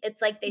quickly. It's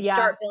like they Yeah.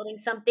 start building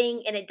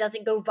something and it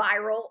doesn't go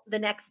viral the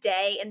next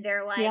day, and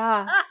they're like,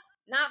 Yeah. ugh,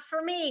 not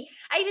for me.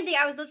 I even think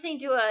I was listening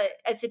to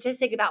a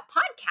statistic about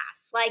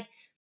podcasts. Like,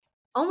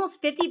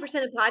 almost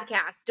 50% of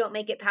podcasts don't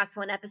make it past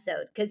one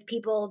episode because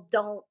people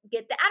don't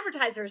get the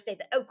advertisers. They,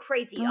 oh,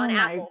 crazy, on Oh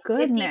my Apple,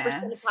 50% of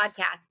goodness.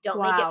 podcasts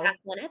don't make it Wow.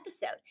 past one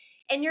episode.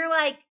 And you're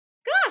like,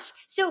 gosh.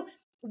 So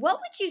what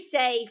would you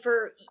say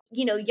for,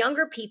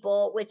 younger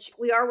people, which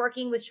we are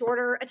working with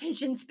shorter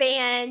attention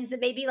spans, and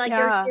maybe, like,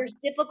 Yeah. there's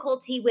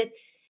difficulty with,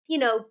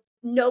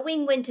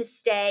 knowing when to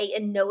stay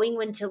and knowing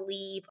when to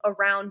leave,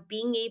 around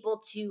being able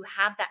to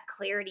have that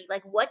clarity?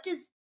 Like, what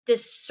does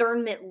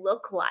discernment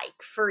look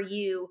like for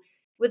you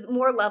with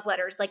more love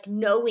letters, like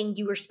knowing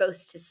you were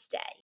supposed to stay?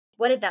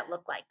 What did that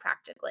look like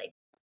practically?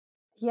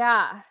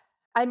 Yeah.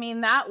 I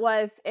mean, I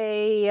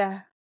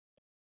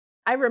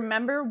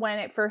remember when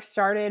it first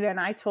started and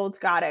I told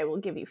God, I will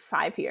give you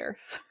 5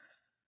 years.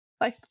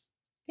 Like,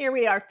 here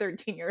we are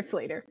 13 years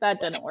later. That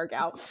didn't work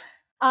out.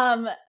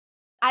 Um,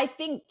 I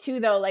think too,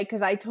 though, like,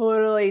 because I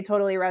totally,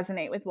 totally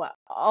resonate with what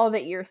all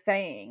that you're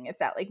saying, is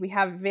that, like, we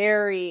have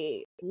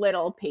very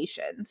little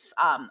patience.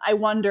 I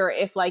wonder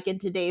if, like, in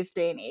today's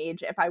day and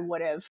age, if I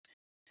would have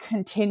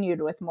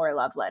continued with more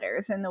love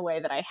letters in the way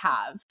that I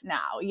have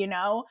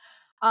now.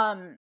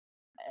 Um,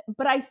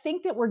 but I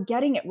think that we're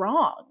getting it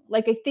wrong.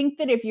 Like, I think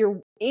that if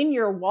you're in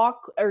your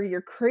walk or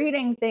you're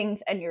creating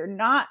things and you're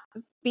not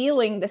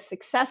feeling the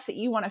success that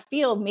you want to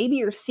feel, maybe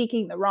you're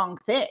seeking the wrong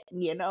thing,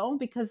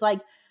 because,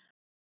 like,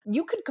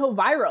 you could go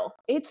viral.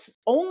 It's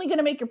only going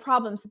to make your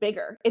problems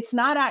bigger. It's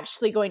not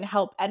actually going to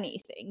help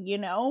anything.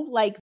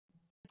 Like,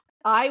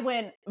 I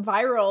went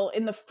viral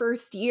in the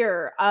first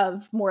year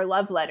of more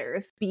love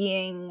letters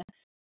being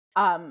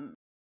um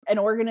an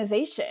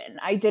organization.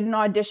 I did an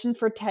audition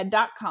for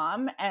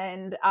TED.com,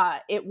 and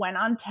it went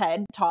on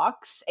TED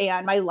Talks,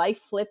 and my life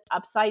flipped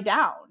upside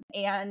down.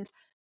 And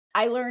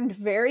I learned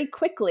very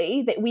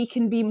quickly that we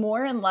can be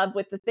more in love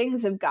with the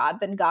things of God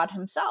than God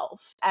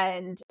himself.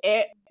 And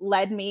it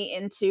led me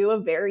into a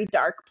very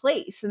dark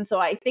place. And so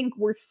I think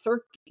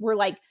we're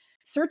like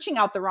searching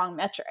out the wrong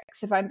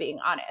metrics, if I'm being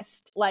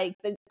honest. Like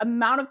the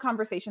amount of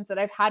conversations that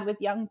I've had with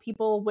young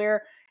people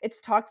where it's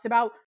talks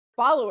about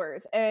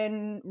followers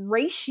and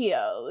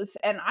ratios.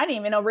 And I didn't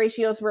even know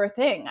ratios were a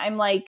thing. I'm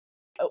like,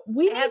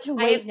 we need to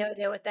I wait. have no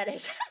idea what that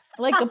is.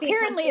 Like, I'll be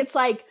apparently honest. it's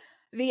like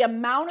the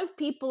amount of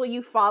people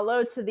you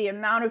follow to the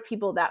amount of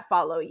people that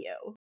follow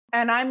you.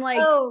 And I'm like,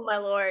 Oh my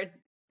Lord.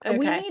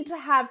 we Okay. need to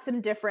have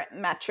some different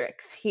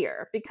metrics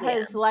here Yeah.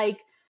 because, like,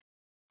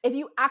 if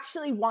you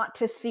actually want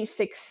to see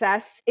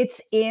success,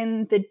 it's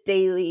in the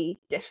daily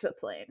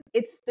discipline.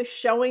 It's the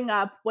showing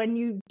up when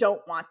you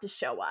don't want to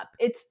show up.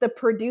 It's the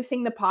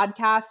producing the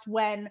podcast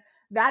when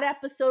that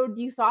episode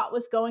you thought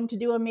was going to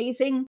do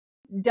amazing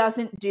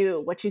doesn't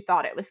do what you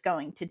thought it was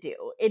going to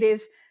do. It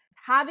is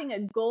having a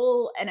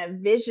goal and a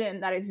vision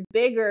that is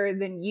bigger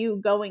than you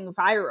going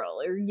viral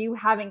or you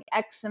having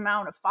X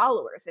amount of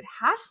followers. It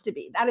has to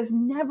be. That is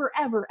never,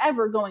 ever,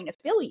 ever going to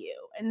fill you.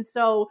 And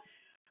so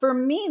for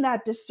me,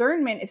 that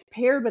discernment is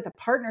paired with a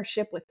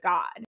partnership with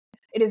God.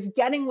 It is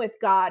getting with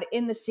God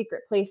in the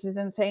secret places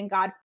and saying,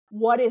 God,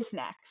 what is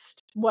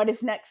next? What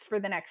is next for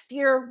the next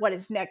year? What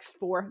is next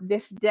for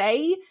this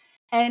day?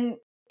 And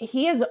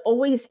he has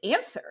always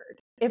answered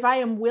if I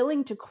am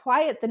willing to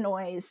quiet the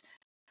noise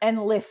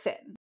and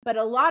listen. But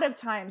a lot of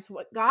times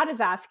what God is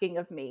asking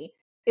of me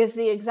is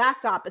the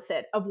exact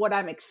opposite of what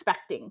I'm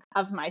expecting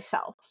of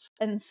myself.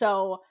 And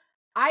so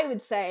I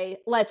would say,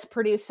 let's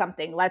produce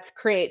something, let's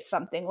create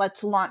something,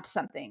 let's launch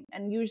something.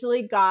 And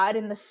usually God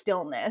in the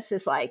stillness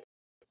is like,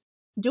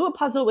 do a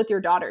puzzle with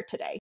your daughter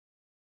today.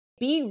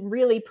 Be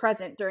really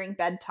present during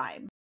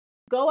bedtime.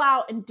 Go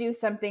out and do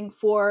something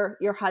for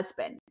your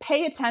husband.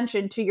 Pay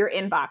attention to your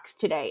inbox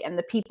today and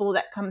the people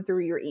that come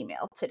through your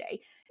email today.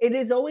 It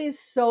is always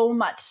so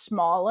much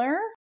smaller,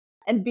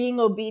 and being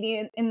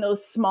obedient in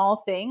those small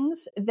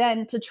things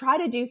than to try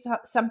to do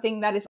something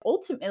that is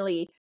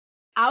ultimately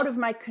out of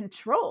my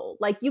control.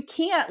 Like you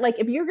can't, like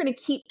if you're going to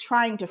keep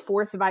trying to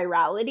force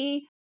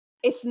virality,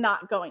 it's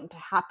not going to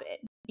happen,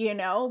 you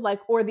know, like,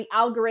 or the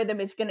algorithm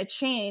is going to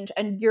change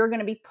and you're going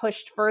to be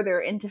pushed further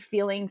into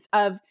feelings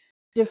of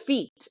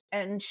defeat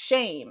and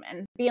shame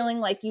and feeling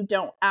like you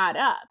don't add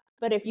up.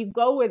 But if you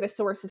go where the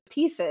source of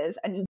peace is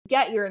and you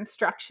get your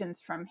instructions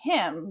from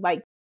him,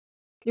 like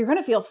you're going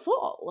to feel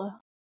full.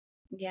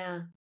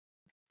 Yeah.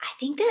 I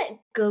think that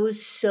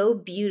goes so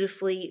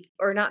beautifully,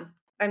 or not,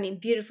 I mean,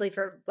 beautifully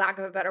for lack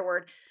of a better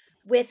word,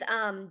 with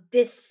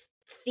this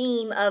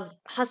theme of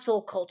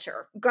hustle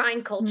culture,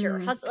 grind culture,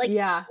 hustle. Like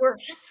Yeah. we're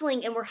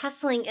hustling and we're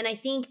hustling. And I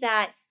think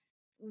that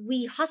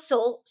we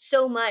hustle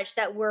so much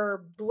that we're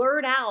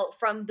blurred out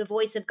from the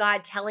voice of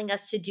God telling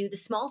us to do the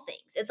small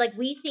things. It's like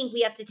we think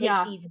we have to take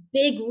Yeah. these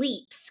big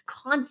leaps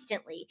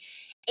constantly.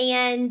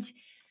 And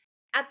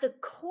at the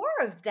core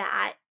of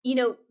that, you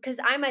know, because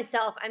I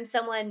myself,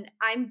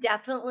 I'm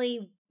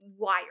definitely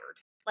wired.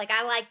 Like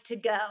I like to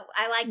go.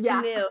 I like to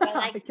Yeah. move. I I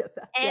like get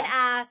that. and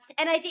Yeah.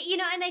 and I think, you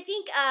know, and I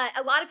think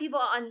a lot of people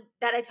on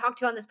that I talk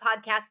to on this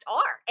podcast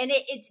are. And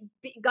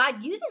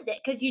God uses it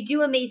because you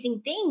do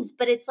amazing things,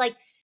 but it's like,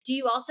 do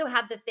you also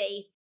have the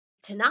faith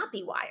to not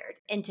be wired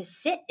and to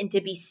sit and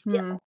to be Hmm.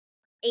 still?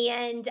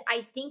 And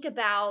I think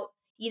about,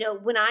 you know,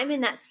 when I'm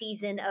in that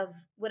season of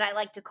what I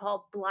like to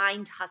call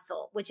blind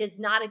hustle, which is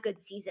not a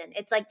good season.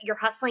 It's like you're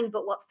hustling,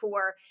 but what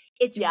for?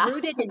 It's Yeah.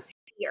 rooted in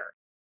fear.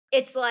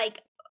 It's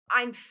like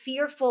I'm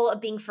fearful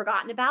of being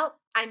forgotten about.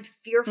 I'm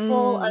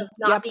fearful of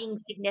not Yep. being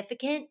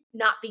significant,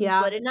 not being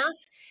Yeah. good enough.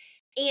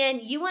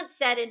 And you once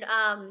said in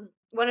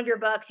one of your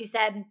books, you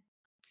said,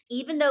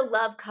 even though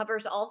love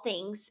covers all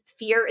things,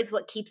 fear is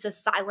what keeps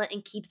us silent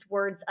and keeps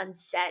words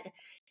unsaid.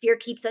 Fear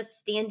keeps us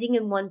standing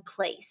in one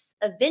place.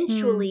 Hmm.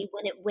 Eventually,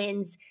 when it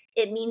wins,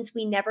 it means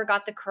we never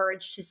got the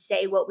courage to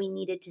say what we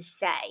needed to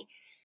say.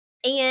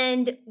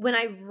 And when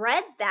I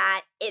read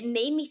that, it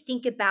made me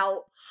think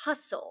about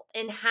hustle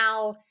and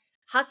how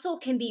hustle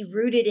can be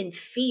rooted in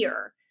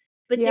fear,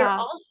 but there Yeah.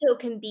 also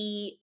can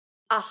be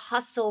a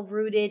hustle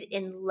rooted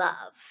in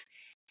love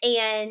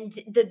and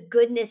the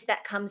goodness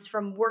that comes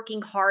from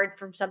working hard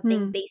from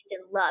something Hmm. based in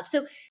love.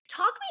 So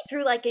talk me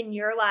through, like, in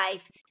your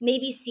life,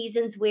 maybe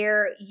seasons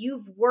where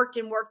you've worked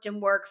and worked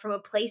and worked from a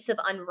place of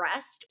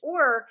unrest,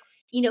 or,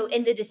 you know,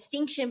 in the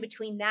distinction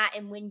between that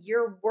and when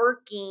you're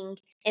working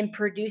and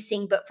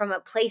producing, but from a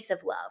place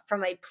of love,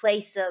 from a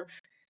place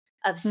of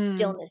Hmm.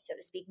 stillness, so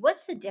to speak.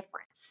 What's the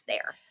difference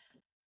there?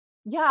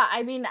 Yeah,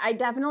 I mean, I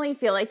definitely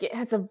feel like it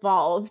has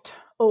evolved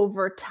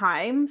over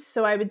time.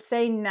 So I would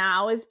say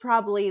now is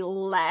probably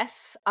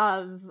less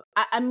of,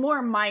 I'm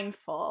more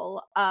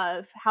mindful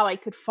of how I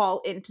could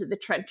fall into the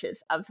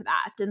trenches of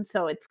that. And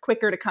so it's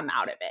quicker to come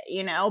out of it,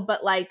 you know?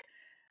 But like,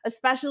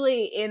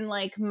 especially in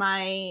like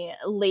my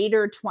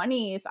later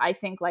 20s, I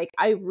think like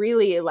I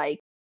really like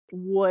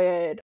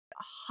would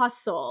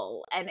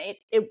hustle. And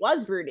it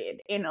was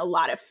rooted in a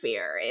lot of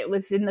fear. It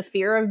was in the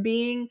fear of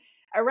being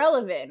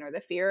irrelevant, or the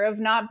fear of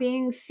not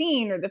being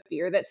seen, or the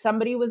fear that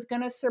somebody was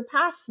going to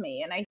surpass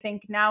me. And I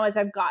think now, as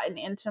I've gotten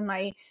into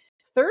my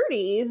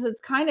 30s,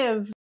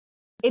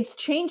 it's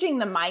changing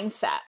the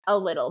mindset a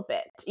little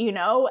bit,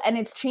 and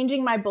it's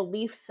changing my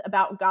beliefs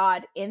about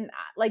God in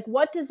that. Like,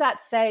 what does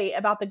that say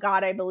about the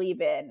God I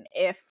believe in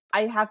if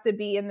I have to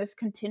be in this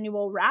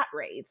continual rat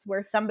race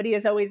where somebody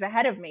is always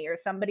ahead of me or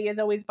somebody is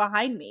always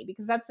behind me?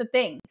 Because that's the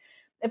thing.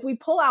 If we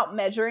pull out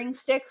measuring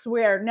sticks,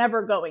 we're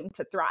never going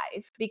to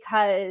thrive,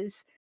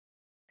 because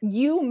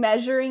you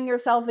measuring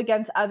yourself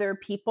against other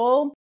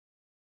people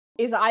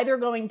is either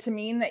going to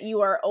mean that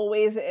you are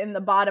always in the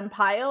bottom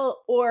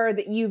pile, or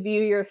that you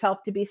view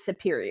yourself to be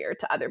superior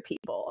to other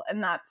people.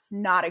 And that's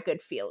not a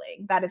good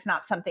feeling. That is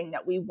not something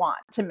that we want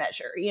to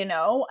measure,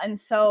 And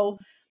so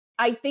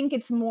I think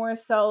it's more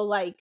so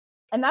like,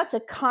 and that's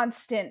a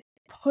constant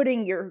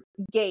putting your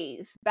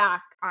gaze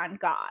back on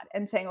God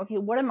and saying, okay,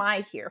 what am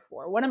I here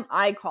for? What am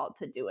I called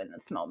to do in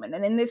this moment?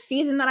 And in this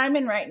season that I'm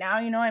in right now,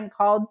 I'm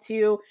called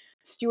to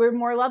steward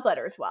more love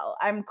letters well.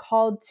 I'm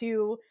called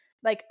to,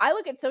 like, I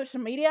look at social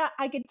media,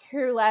 I could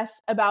care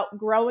less about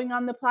growing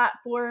on the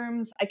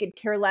platforms. I could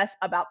care less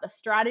about the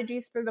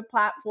strategies for the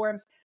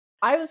platforms.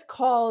 I was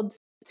called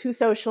to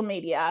social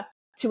media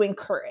to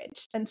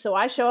encourage. And so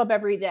I show up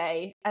every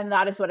day, and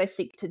that is what I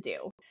seek to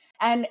do.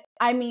 And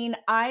I mean,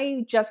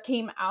 I just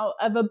came out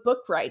of a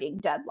book writing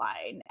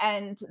deadline,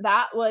 and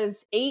that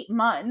was 8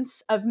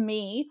 months of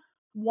me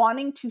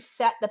wanting to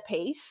set the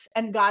pace,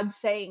 and God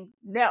saying,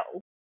 no,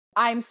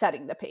 I'm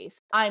setting the pace.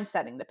 I'm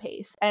setting the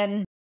pace.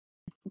 And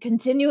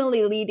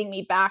continually leading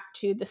me back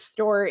to the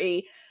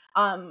story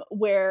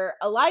where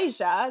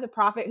Elijah, the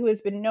prophet who has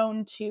been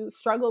known to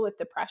struggle with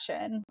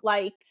depression,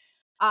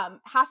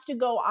 has to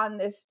go on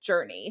this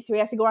journey. So he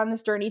has to go on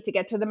this journey to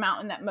get to the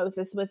mountain that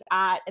Moses was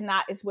at. And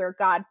that is where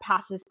God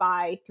passes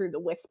by through the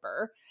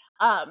whisper.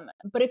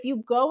 But if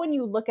you go and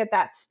you look at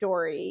that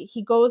story,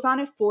 he goes on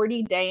a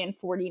 40-day and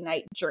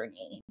 40-night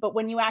journey. But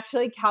when you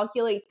actually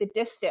calculate the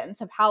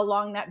distance of how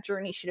long that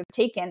journey should have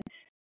taken,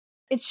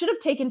 it should have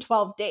taken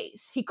 12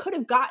 days. He could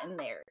have gotten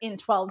there in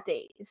 12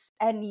 days.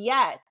 And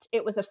yet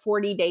it was a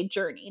 40-day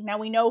journey. Now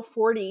we know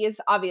 40 is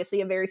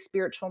obviously a very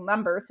spiritual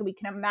number, so we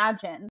can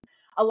imagine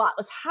a lot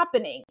was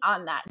happening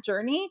on that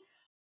journey.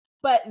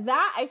 But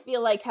that, I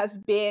feel like, has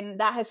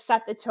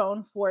set the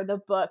tone for the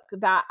book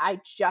that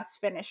I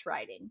just finished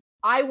writing.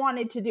 I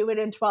wanted to do it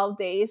in 12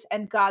 days,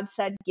 and God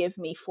said, give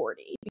me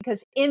 40,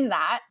 because in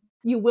that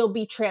you will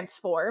be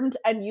transformed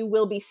and you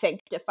will be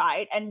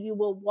sanctified and you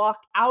will walk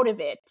out of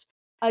it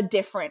a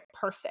different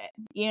person,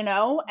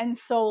 And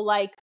so,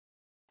 like,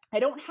 I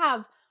don't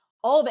have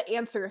all the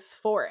answers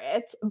for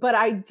it, but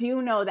I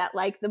do know that,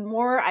 like, the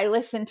more I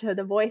listen to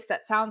the voice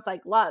that sounds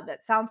like love,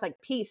 that sounds like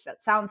peace,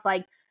 that sounds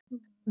like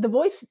the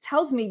voice that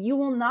tells me you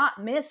will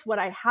not miss what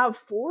I have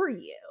for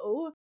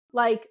you,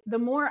 like, the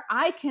more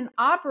I can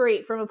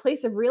operate from a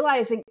place of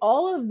realizing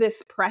all of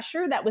this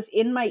pressure that was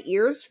in my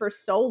ears for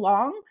so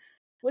long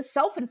was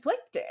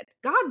self-inflicted.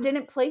 God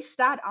didn't place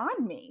that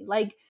on me.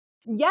 Like,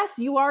 yes,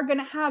 you are going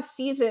to have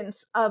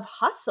seasons of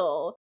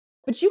hustle,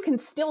 but you can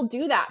still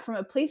do that from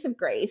a place of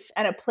grace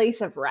and a place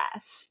of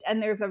rest.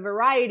 And there's a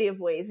variety of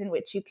ways in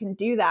which you can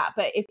do that.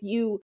 But if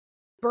you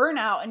burn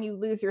out and you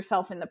lose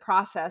yourself in the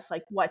process,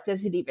 like, what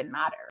does it even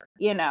matter?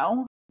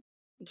 Yeah.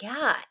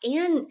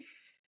 And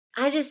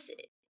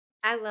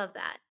I love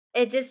that.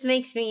 It just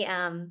makes me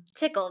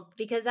tickled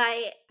because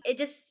it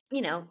just,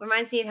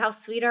 reminds me of how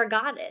sweet our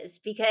God is,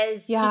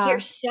 because he Yeah.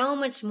 cares so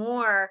much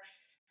more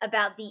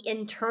about the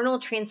internal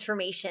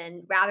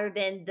transformation rather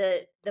than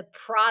the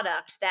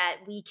product that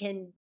we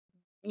can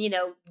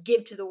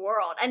give to the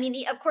world. I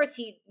mean, of course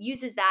he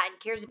uses that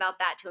and cares about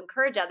that to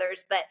encourage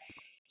others, but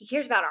he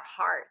cares about our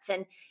hearts.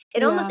 And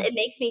Yeah. it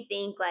makes me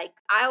think, like,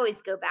 I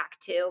always go back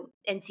to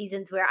in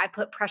seasons where I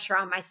put pressure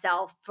on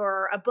myself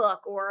for a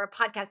book or a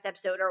podcast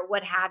episode or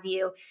what have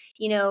you.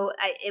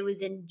 It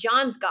was in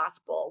John's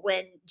gospel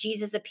when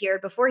Jesus appeared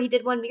before he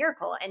did one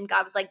miracle, and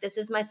God was like, this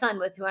is my son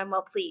with whom I'm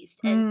well pleased.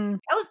 And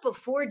that was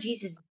before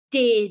Jesus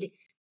did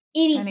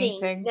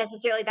anything Anything.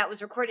 necessarily that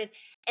was recorded.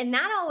 And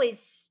that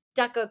always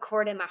stuck a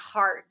chord in my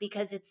heart,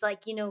 because it's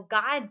like,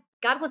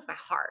 God wants my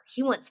heart.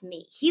 He wants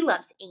me. He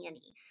loves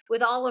Annie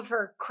with all of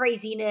her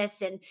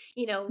craziness and,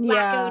 Yeah.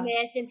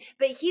 wackoness,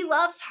 but he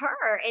loves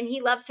her, and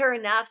he loves her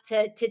enough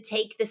to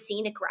take the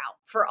scenic route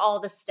for all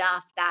the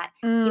stuff that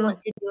he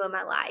wants to do in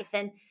my life.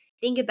 And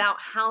think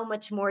about how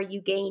much more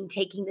you gain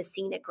taking the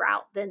scenic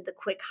route than the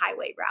quick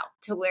highway route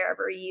to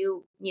wherever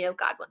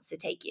God wants to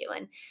take you.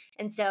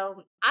 And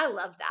so I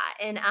love that.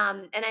 And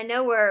I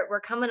know we're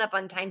coming up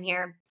on time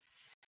here.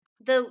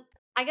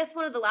 I guess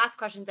one of the last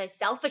questions I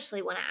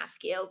selfishly want to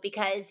ask you,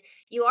 because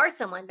you are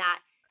someone that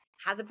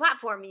has a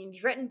platform and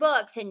you've written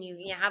books and you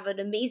have an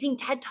amazing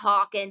TED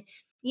Talk, and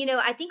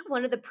I think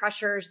one of the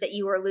pressures that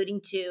you were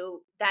alluding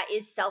to that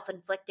is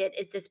self-inflicted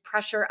is this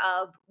pressure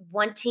of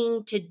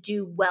wanting to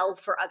do well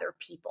for other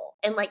people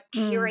and like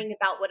Mm, caring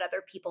about what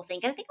other people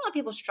think. And I think a lot of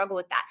people struggle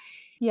with that.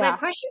 My yeah.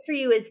 question for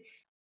you is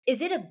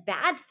it a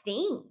bad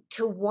thing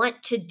to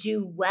want to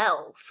do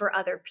well for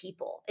other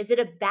people? Is it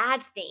a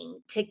bad thing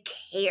to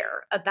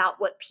care about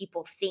what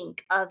people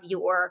think of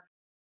your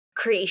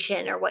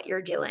creation or what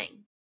you're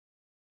doing?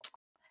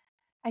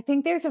 I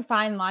think there's a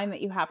fine line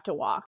that you have to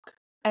walk.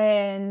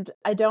 And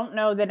I don't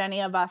know that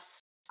any of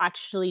us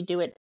actually do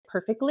it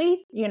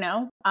perfectly, you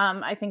know?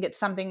 I think it's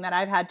something that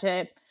I've had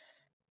to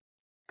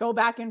go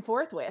back and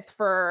forth with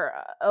for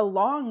a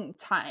long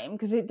time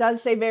because it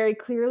does say very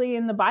clearly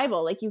in the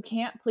Bible, like you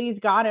can't please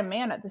God and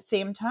man at the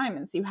same time.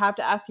 And so you have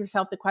to ask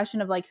yourself the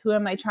question of like, who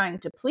am I trying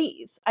to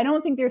please? I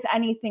don't think there's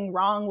anything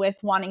wrong with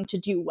wanting to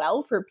do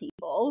well for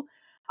people.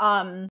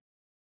 Um,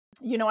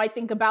 I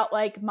think about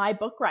like my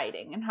book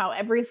writing and how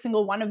every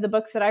single one of the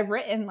books that I've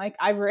written, like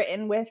I've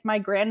written with my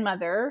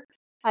grandmother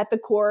at the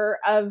core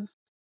of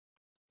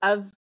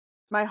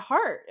my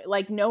heart,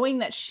 like knowing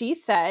that she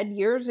said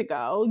years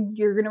ago,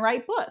 you're going to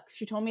write books.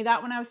 She told me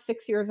that when I was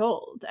 6 years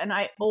old, and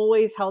I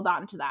always held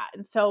on to that.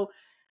 And so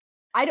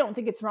I don't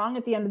think it's wrong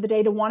at the end of the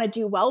day to want to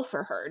do well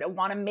for her, to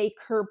want to make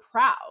her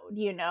proud.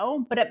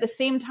 But at the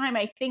same time,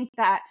 I think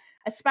that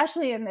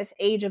especially in this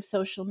age of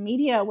social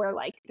media where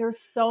like there's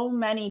so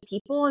many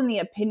people and the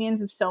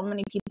opinions of so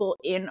many people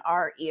in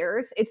our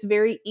ears, it's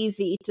very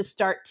easy to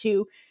start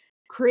to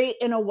create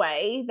in a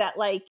way that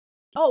like,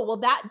 oh, well,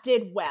 that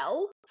did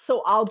well,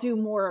 so I'll do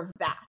more of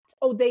that.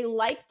 Oh, they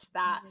liked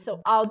that, so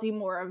Mhm. I'll do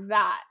more of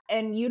that.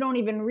 And you don't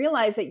even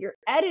realize that you're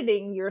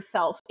editing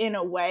yourself in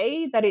a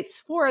way that it's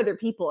for other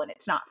people and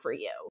it's not for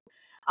you.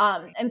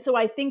 And so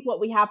I think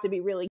what we have to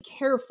be really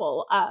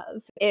careful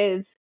of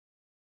is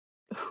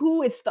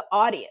who is the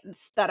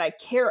audience that I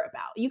care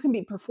about. You can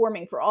be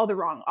performing for all the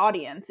wrong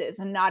audiences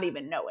and not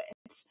even know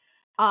it.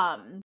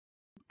 Um,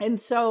 and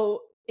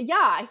so, yeah,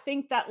 I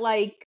think that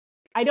like,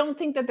 I don't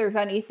think that there's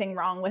anything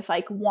wrong with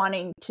like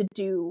wanting to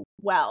do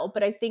well,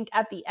 but I think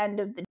at the end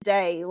of the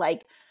day,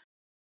 like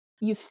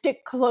you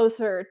stick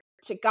closer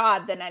to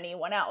God than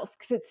anyone else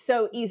because it's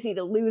so easy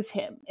to lose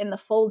him in the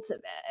folds of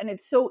it. And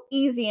it's so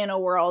easy in a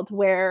world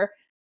where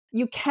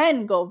you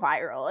can go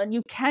viral and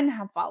you can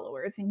have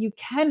followers and you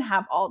can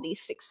have all these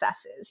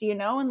successes.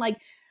 And like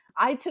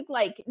I took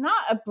like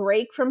not a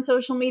break from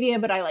social media,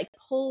 but I like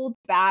pulled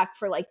back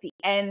for like the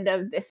end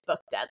of this book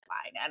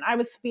deadline. And I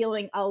was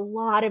feeling a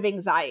lot of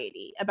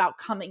anxiety about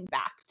coming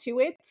back to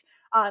it.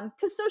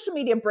 Because social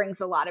media brings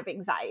a lot of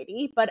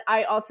anxiety, but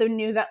I also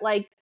knew that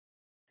like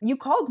you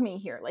called me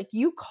here. Like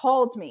you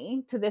called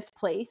me to this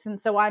place.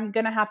 And so I'm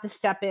going to have to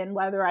step in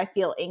whether I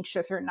feel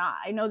anxious or not.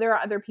 I know there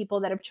are other people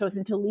that have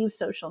chosen to leave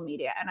social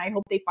media and I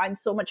hope they find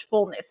so much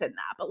fullness in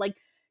that. But like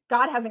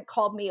God hasn't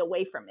called me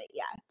away from it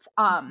yet.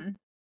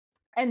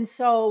 And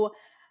so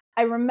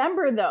I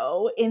remember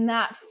though, in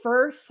that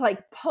first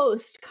like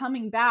post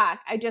coming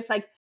back, I just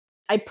like,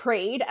 I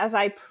prayed as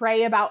I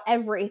pray about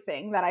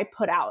everything that I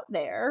put out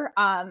there.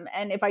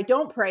 And if I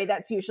don't pray,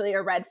 that's usually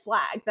a red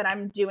flag that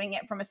I'm doing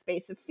it from a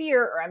space of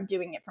fear or I'm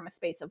doing it from a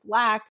space of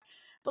lack.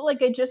 But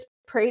like, I just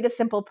prayed a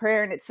simple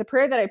prayer. And it's a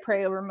prayer that I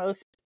pray over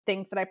most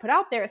things that I put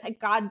out there. It's like,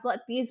 God,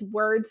 let these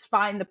words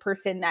find the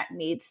person that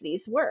needs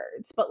these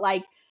words. But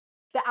like,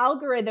 the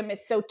algorithm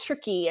is so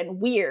tricky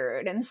and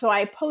weird. And so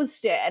I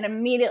post it and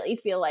immediately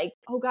feel like,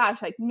 oh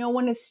gosh, like no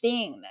one is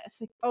seeing this.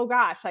 Like, oh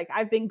gosh, like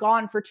I've been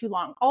gone for too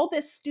long. All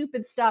this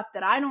stupid stuff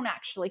that I don't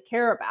actually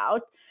care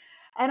about.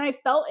 And I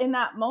felt in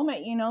that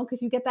moment,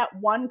 because you get that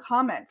one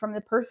comment from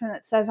the person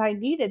that says, I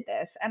needed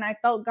this. And I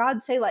felt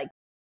God say, like,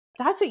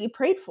 that's what you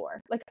prayed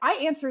for. Like I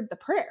answered the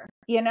prayer.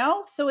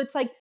 So it's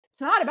like, it's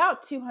not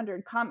about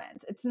 200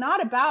 comments. It's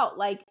not about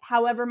like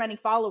however many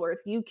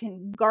followers you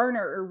can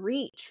garner or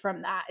reach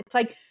from that. It's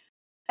like,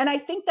 and I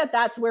think that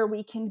that's where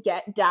we can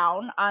get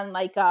down on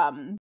like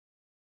a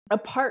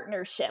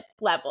partnership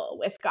level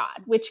with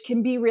God, which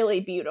can be really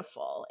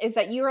beautiful, is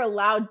that you're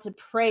allowed to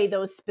pray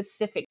those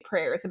specific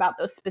prayers about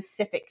those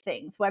specific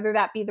things, whether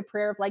that be the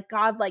prayer of like,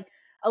 God, like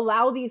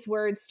allow these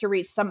words to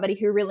reach somebody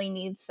who really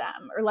needs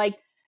them, or like,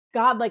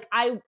 God,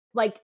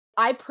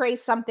 I pray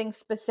something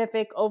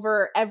specific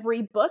over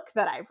every book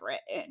that I've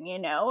written.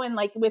 And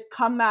like with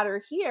Come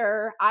Matter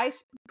Here, I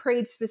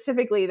prayed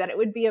specifically that it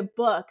would be a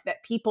book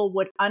that people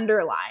would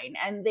underline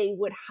and they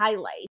would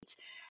highlight.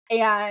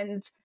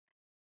 And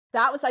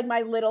that was like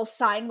my little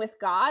sign with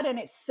God. And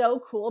it's so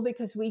cool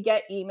because we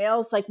get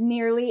emails like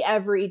nearly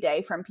every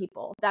day from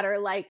people that are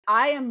like,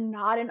 I am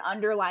not an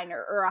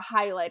underliner or a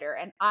highlighter.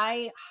 And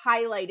I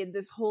highlighted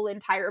this whole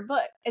entire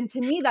book. And to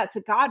me, that's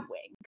a God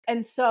wink.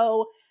 And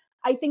so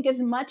I think as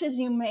much as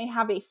you may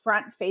have a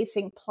front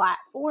facing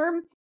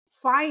platform,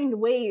 find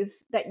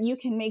ways that you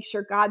can make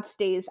sure God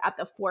stays at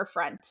the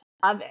forefront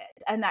of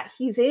it and that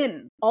he's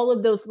in all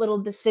of those little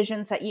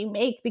decisions that you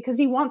make because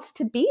he wants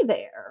to be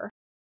there.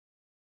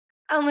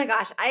 Oh my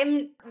gosh,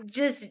 I'm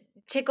just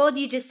tickled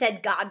you just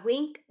said God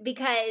wink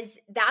because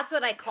that's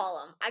what I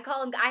call them. I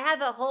call them, I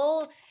have a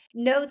whole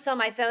notes on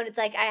my phone. It's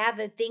like I have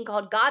a thing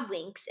called God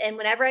winks. And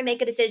whenever I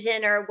make a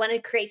decision or want to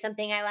create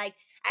something I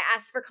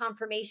ask for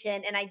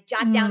confirmation and I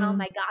jot down all Mm,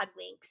 my God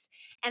winks.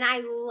 And I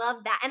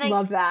love that. And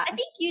love I that.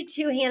 think you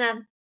too,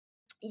 Hannah,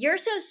 you're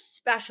so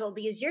special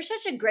because you're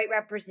such a great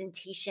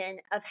representation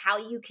of how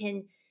you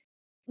can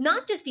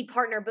not just be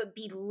partner, but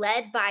be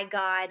led by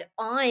God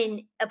on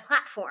a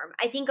platform.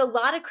 I think a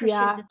lot of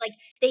Christians, Yeah. it's like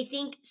they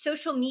think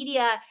social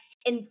media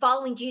and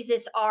following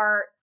Jesus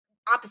are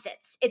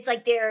opposites. It's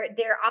like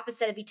they're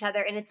opposite of each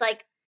other. And it's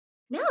like,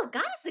 no,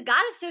 God is the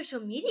God of social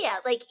media.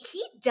 Like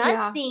he does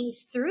Yeah.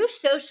 things through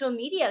social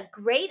media,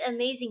 great,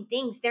 amazing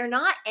things. They're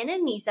not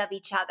enemies of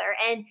each other.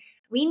 And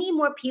we need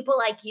more people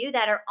like you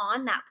that are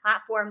on that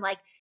platform, like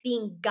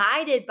being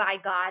guided by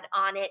God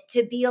on it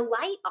to be a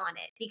light on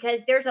it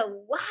because there's a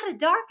lot of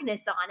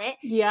darkness on it.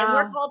 And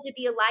we're Yeah. called to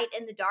be a light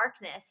in the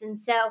darkness. And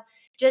so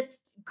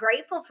just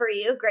grateful for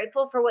you,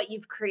 grateful for what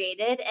you've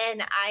created.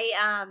 And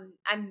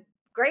I'm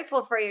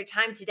grateful for your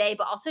time today,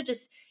 but also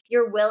just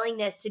your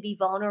willingness to be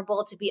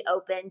vulnerable, to be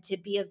open, to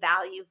be of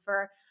value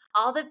for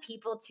all the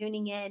people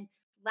tuning in.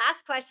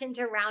 Last question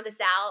to round us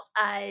out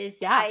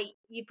is Yeah.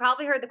 you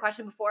probably heard the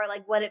question before,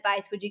 like what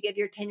advice would you give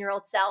your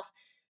 10-year-old self?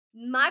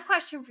 My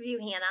question for you,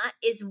 Hannah,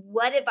 is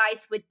what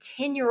advice would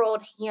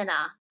 10-year-old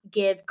Hannah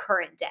give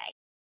current day?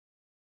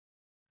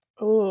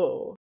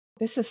 Oh,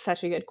 this is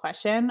such a good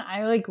question.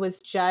 I like was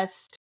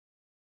just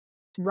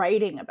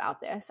writing about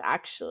this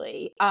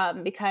actually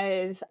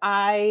because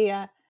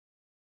I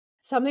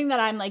something that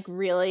I'm like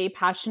really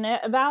passionate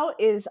about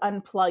is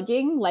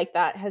unplugging. Like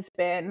that has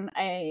been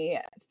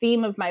a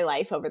theme of my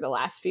life over the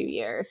last few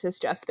years, has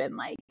just been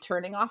like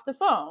turning off the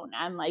phone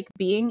and like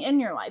being in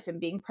your life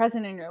and being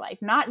present in your life,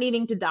 not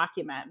needing to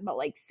document, but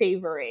like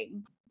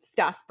savoring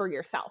stuff for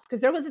yourself.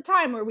 Because there was a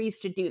time where we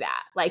used to do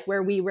that, like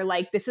where we were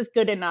like, this is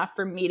good enough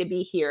for me to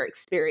be here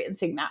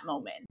experiencing that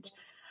moment.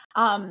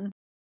 Um,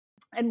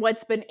 and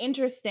what's been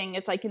interesting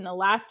is like in the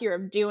last year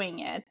of doing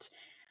it,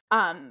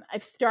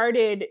 I've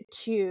started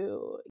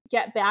to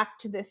get back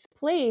to this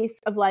place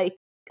of like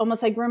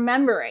almost like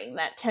remembering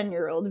that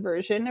 10-year-old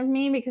version of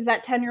me, because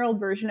that 10-year-old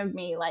version of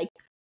me like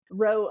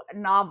wrote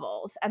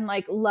novels and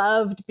like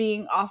loved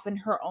being off in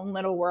her own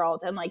little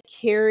world and like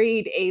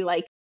carried a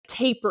like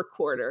tape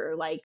recorder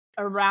like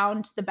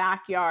around the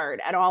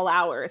backyard at all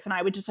hours. And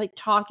I would just like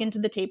talk into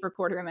the tape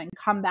recorder and then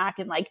come back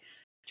and like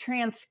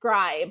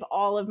transcribe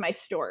all of my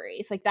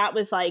stories. Like that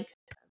was like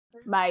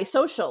my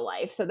social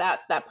life. So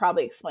that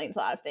probably explains a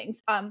lot of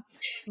things.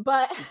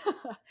 But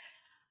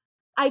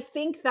I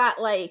think that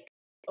like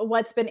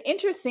what's been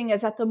interesting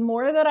is that the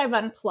more that I've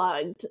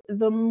unplugged,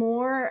 the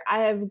more I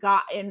have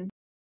gotten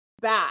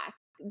back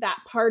that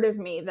part of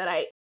me that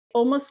I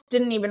almost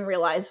didn't even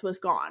realize was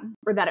gone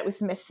or that it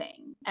was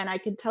missing. And I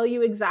could tell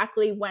you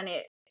exactly when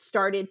it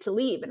started to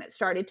leave and it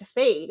started to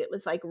fade. It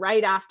was like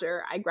right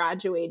after I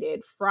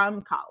graduated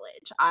from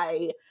college.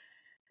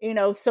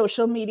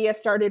 Social media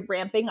started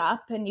ramping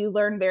up and you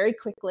learn very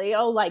quickly,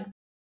 oh, like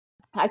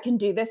I can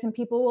do this and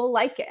people will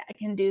like it. I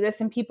can do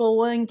this and people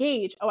will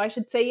engage. Oh, I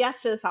should say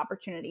yes to this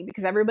opportunity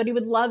because everybody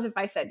would love if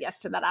I said yes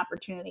to that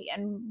opportunity.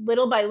 And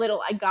little by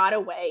little, I got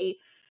away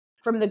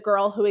from the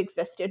girl who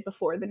existed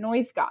before the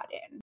noise got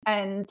in.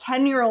 And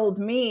 10-year-old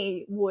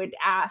me would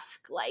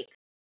ask, like,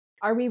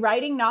 are we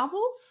writing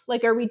novels?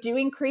 Like, are we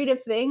doing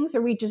creative things?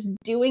 Are we just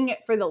doing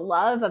it for the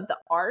love of the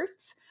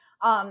arts?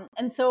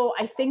 And so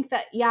I think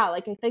that, yeah,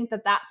 like, I think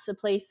that that's the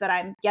place that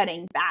I'm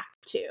getting back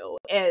to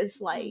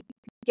is like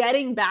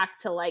getting back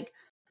to like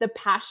the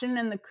passion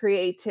and the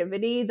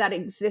creativity that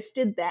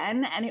existed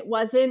then. And it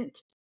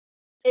wasn't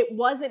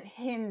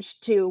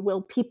hinged to,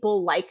 will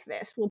people like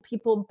this? Will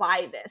people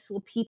buy this?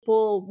 Will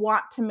people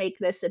want to make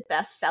this a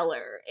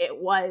bestseller?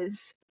 It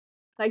was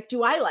like,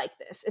 do I like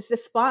this? Is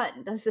this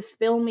fun? Does this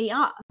fill me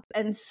up?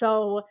 And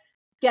so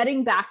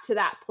getting back to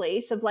that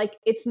place of like,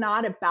 it's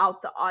not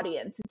about the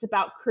audience. It's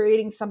about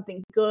creating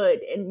something good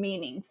and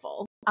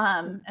meaningful.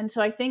 And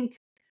so I think,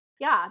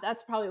 yeah,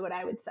 that's probably what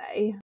I would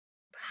say.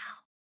 Wow.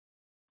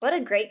 What a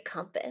great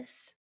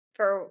compass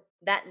for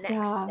that next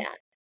Yeah. step.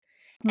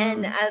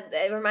 And Hmm.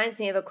 it reminds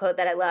me of a quote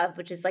that I love,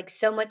 which is like,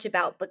 so much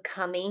about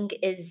becoming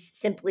is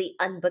simply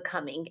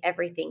unbecoming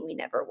everything we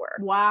never were.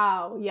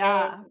 Wow. And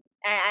Yeah.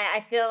 I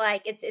feel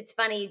like it's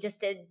funny,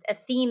 just a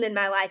theme in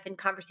my life and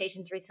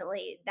conversations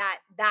recently that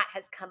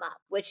has come up,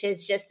 which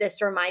is just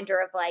this reminder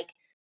of like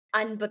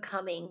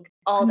unbecoming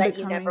all that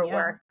you Unbecoming. never Yeah.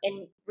 were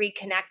and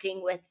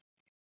reconnecting with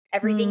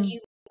everything Hmm.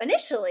 you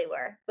initially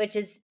were, which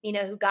is,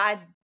 who God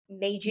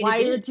made you to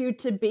be. Wired you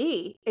to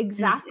be. Mhm.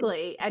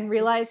 Exactly. And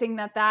realizing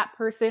that that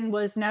person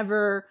was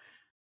never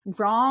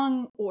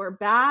wrong or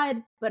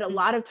bad, but a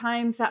lot of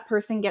times that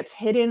person gets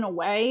hidden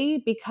away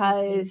Mhm.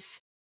 because,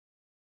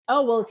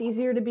 oh, well, it's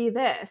easier to be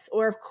this,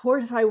 or of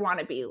course I want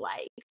to be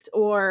liked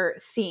or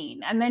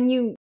seen. And then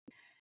you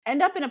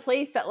end up in a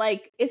place that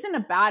like isn't a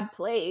bad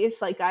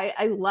place. Like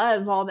I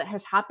love all that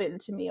has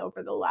happened to me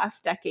over the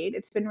last decade.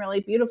 It's been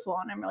really beautiful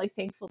and I'm really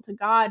thankful to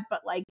God.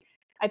 But like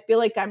I feel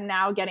like I'm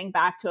now getting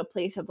back to a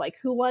place of like,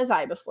 who was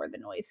I before the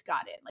noise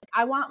got in? Like,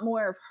 I want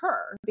more of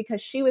her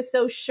because she was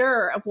so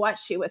sure of what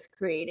she was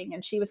creating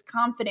and she was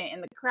confident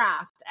in the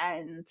craft.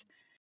 And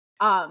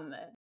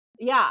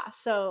yeah,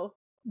 so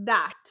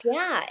that.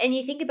 Yeah. And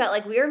you think about,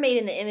 like, we were made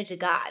in the image of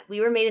God. We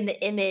were made in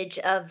the image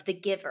of the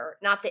giver,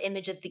 not the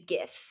image of the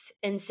gifts.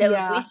 And so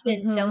if we Yeah.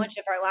 spend so much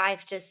of our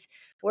life just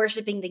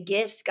worshiping the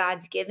gifts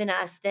God's given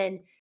us,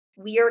 then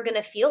we are going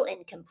to feel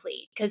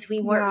incomplete because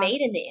we weren't Yeah.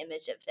 made in the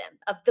image of them,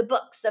 of the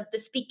books, of the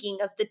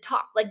speaking, of the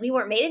talk. Like, we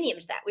weren't made in the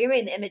image of that. We were made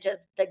in the image of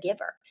the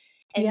giver.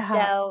 And Yeah.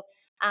 so,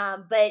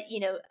 but,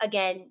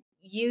 again,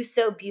 you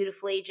so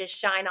beautifully just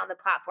shine on the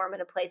platform in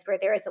a place where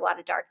there is a lot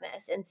of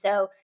darkness. And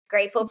so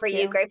grateful for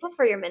you, grateful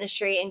for your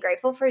ministry, and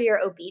grateful for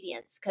your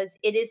obedience, because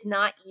it is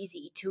not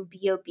easy to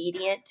be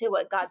obedient to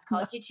what God's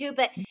called you to.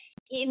 But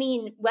I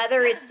mean,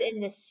 whether it's in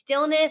the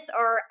stillness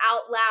or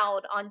out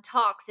loud on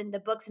talks and the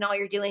books and all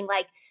you're doing,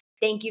 like,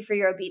 thank you for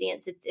your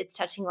obedience. It's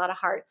touching a lot of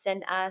hearts,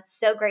 and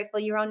so grateful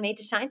you're on Made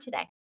to Shine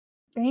today.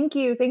 Thank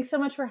you. Thanks so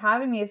much for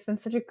having me. It's been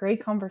such a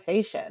great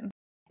conversation.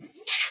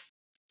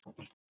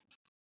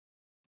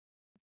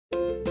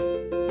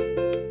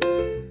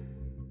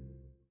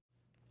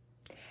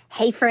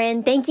 Hey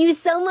friend, thank you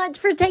so much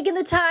for taking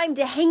the time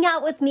to hang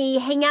out with me,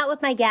 hang out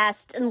with my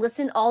guests, and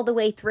listen all the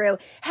way through.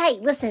 Hey,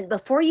 listen,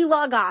 before you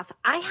log off,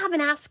 I have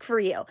an ask for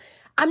you.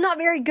 I'm not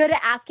very good at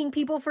asking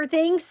people for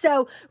things,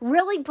 so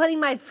really putting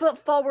my foot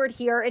forward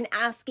here and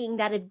asking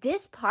that if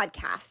this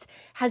podcast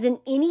has in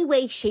any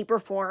way, shape, or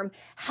form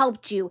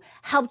helped you,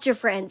 helped your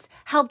friends,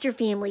 helped your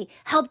family,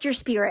 helped your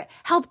spirit,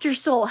 helped your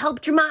soul,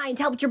 helped your mind,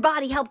 helped your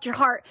body, helped your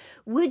heart,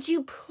 would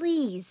you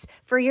please,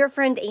 for your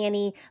friend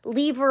Annie,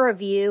 leave a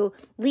review,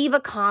 leave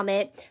a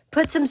comment,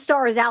 put some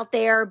stars out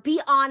there,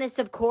 be honest,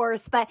 of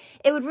course, but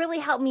it would really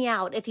help me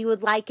out if you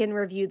would like and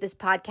review this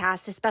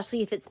podcast,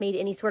 especially if it's made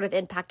any sort of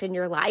impact in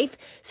your life,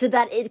 so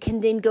that it can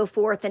then go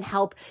forth and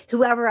help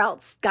whoever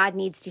else God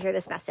needs to hear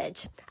this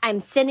message. I'm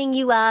sending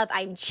you love.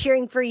 I'm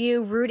cheering for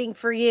you, rooting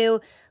for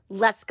you.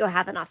 Let's go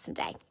have an awesome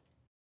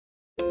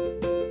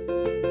day.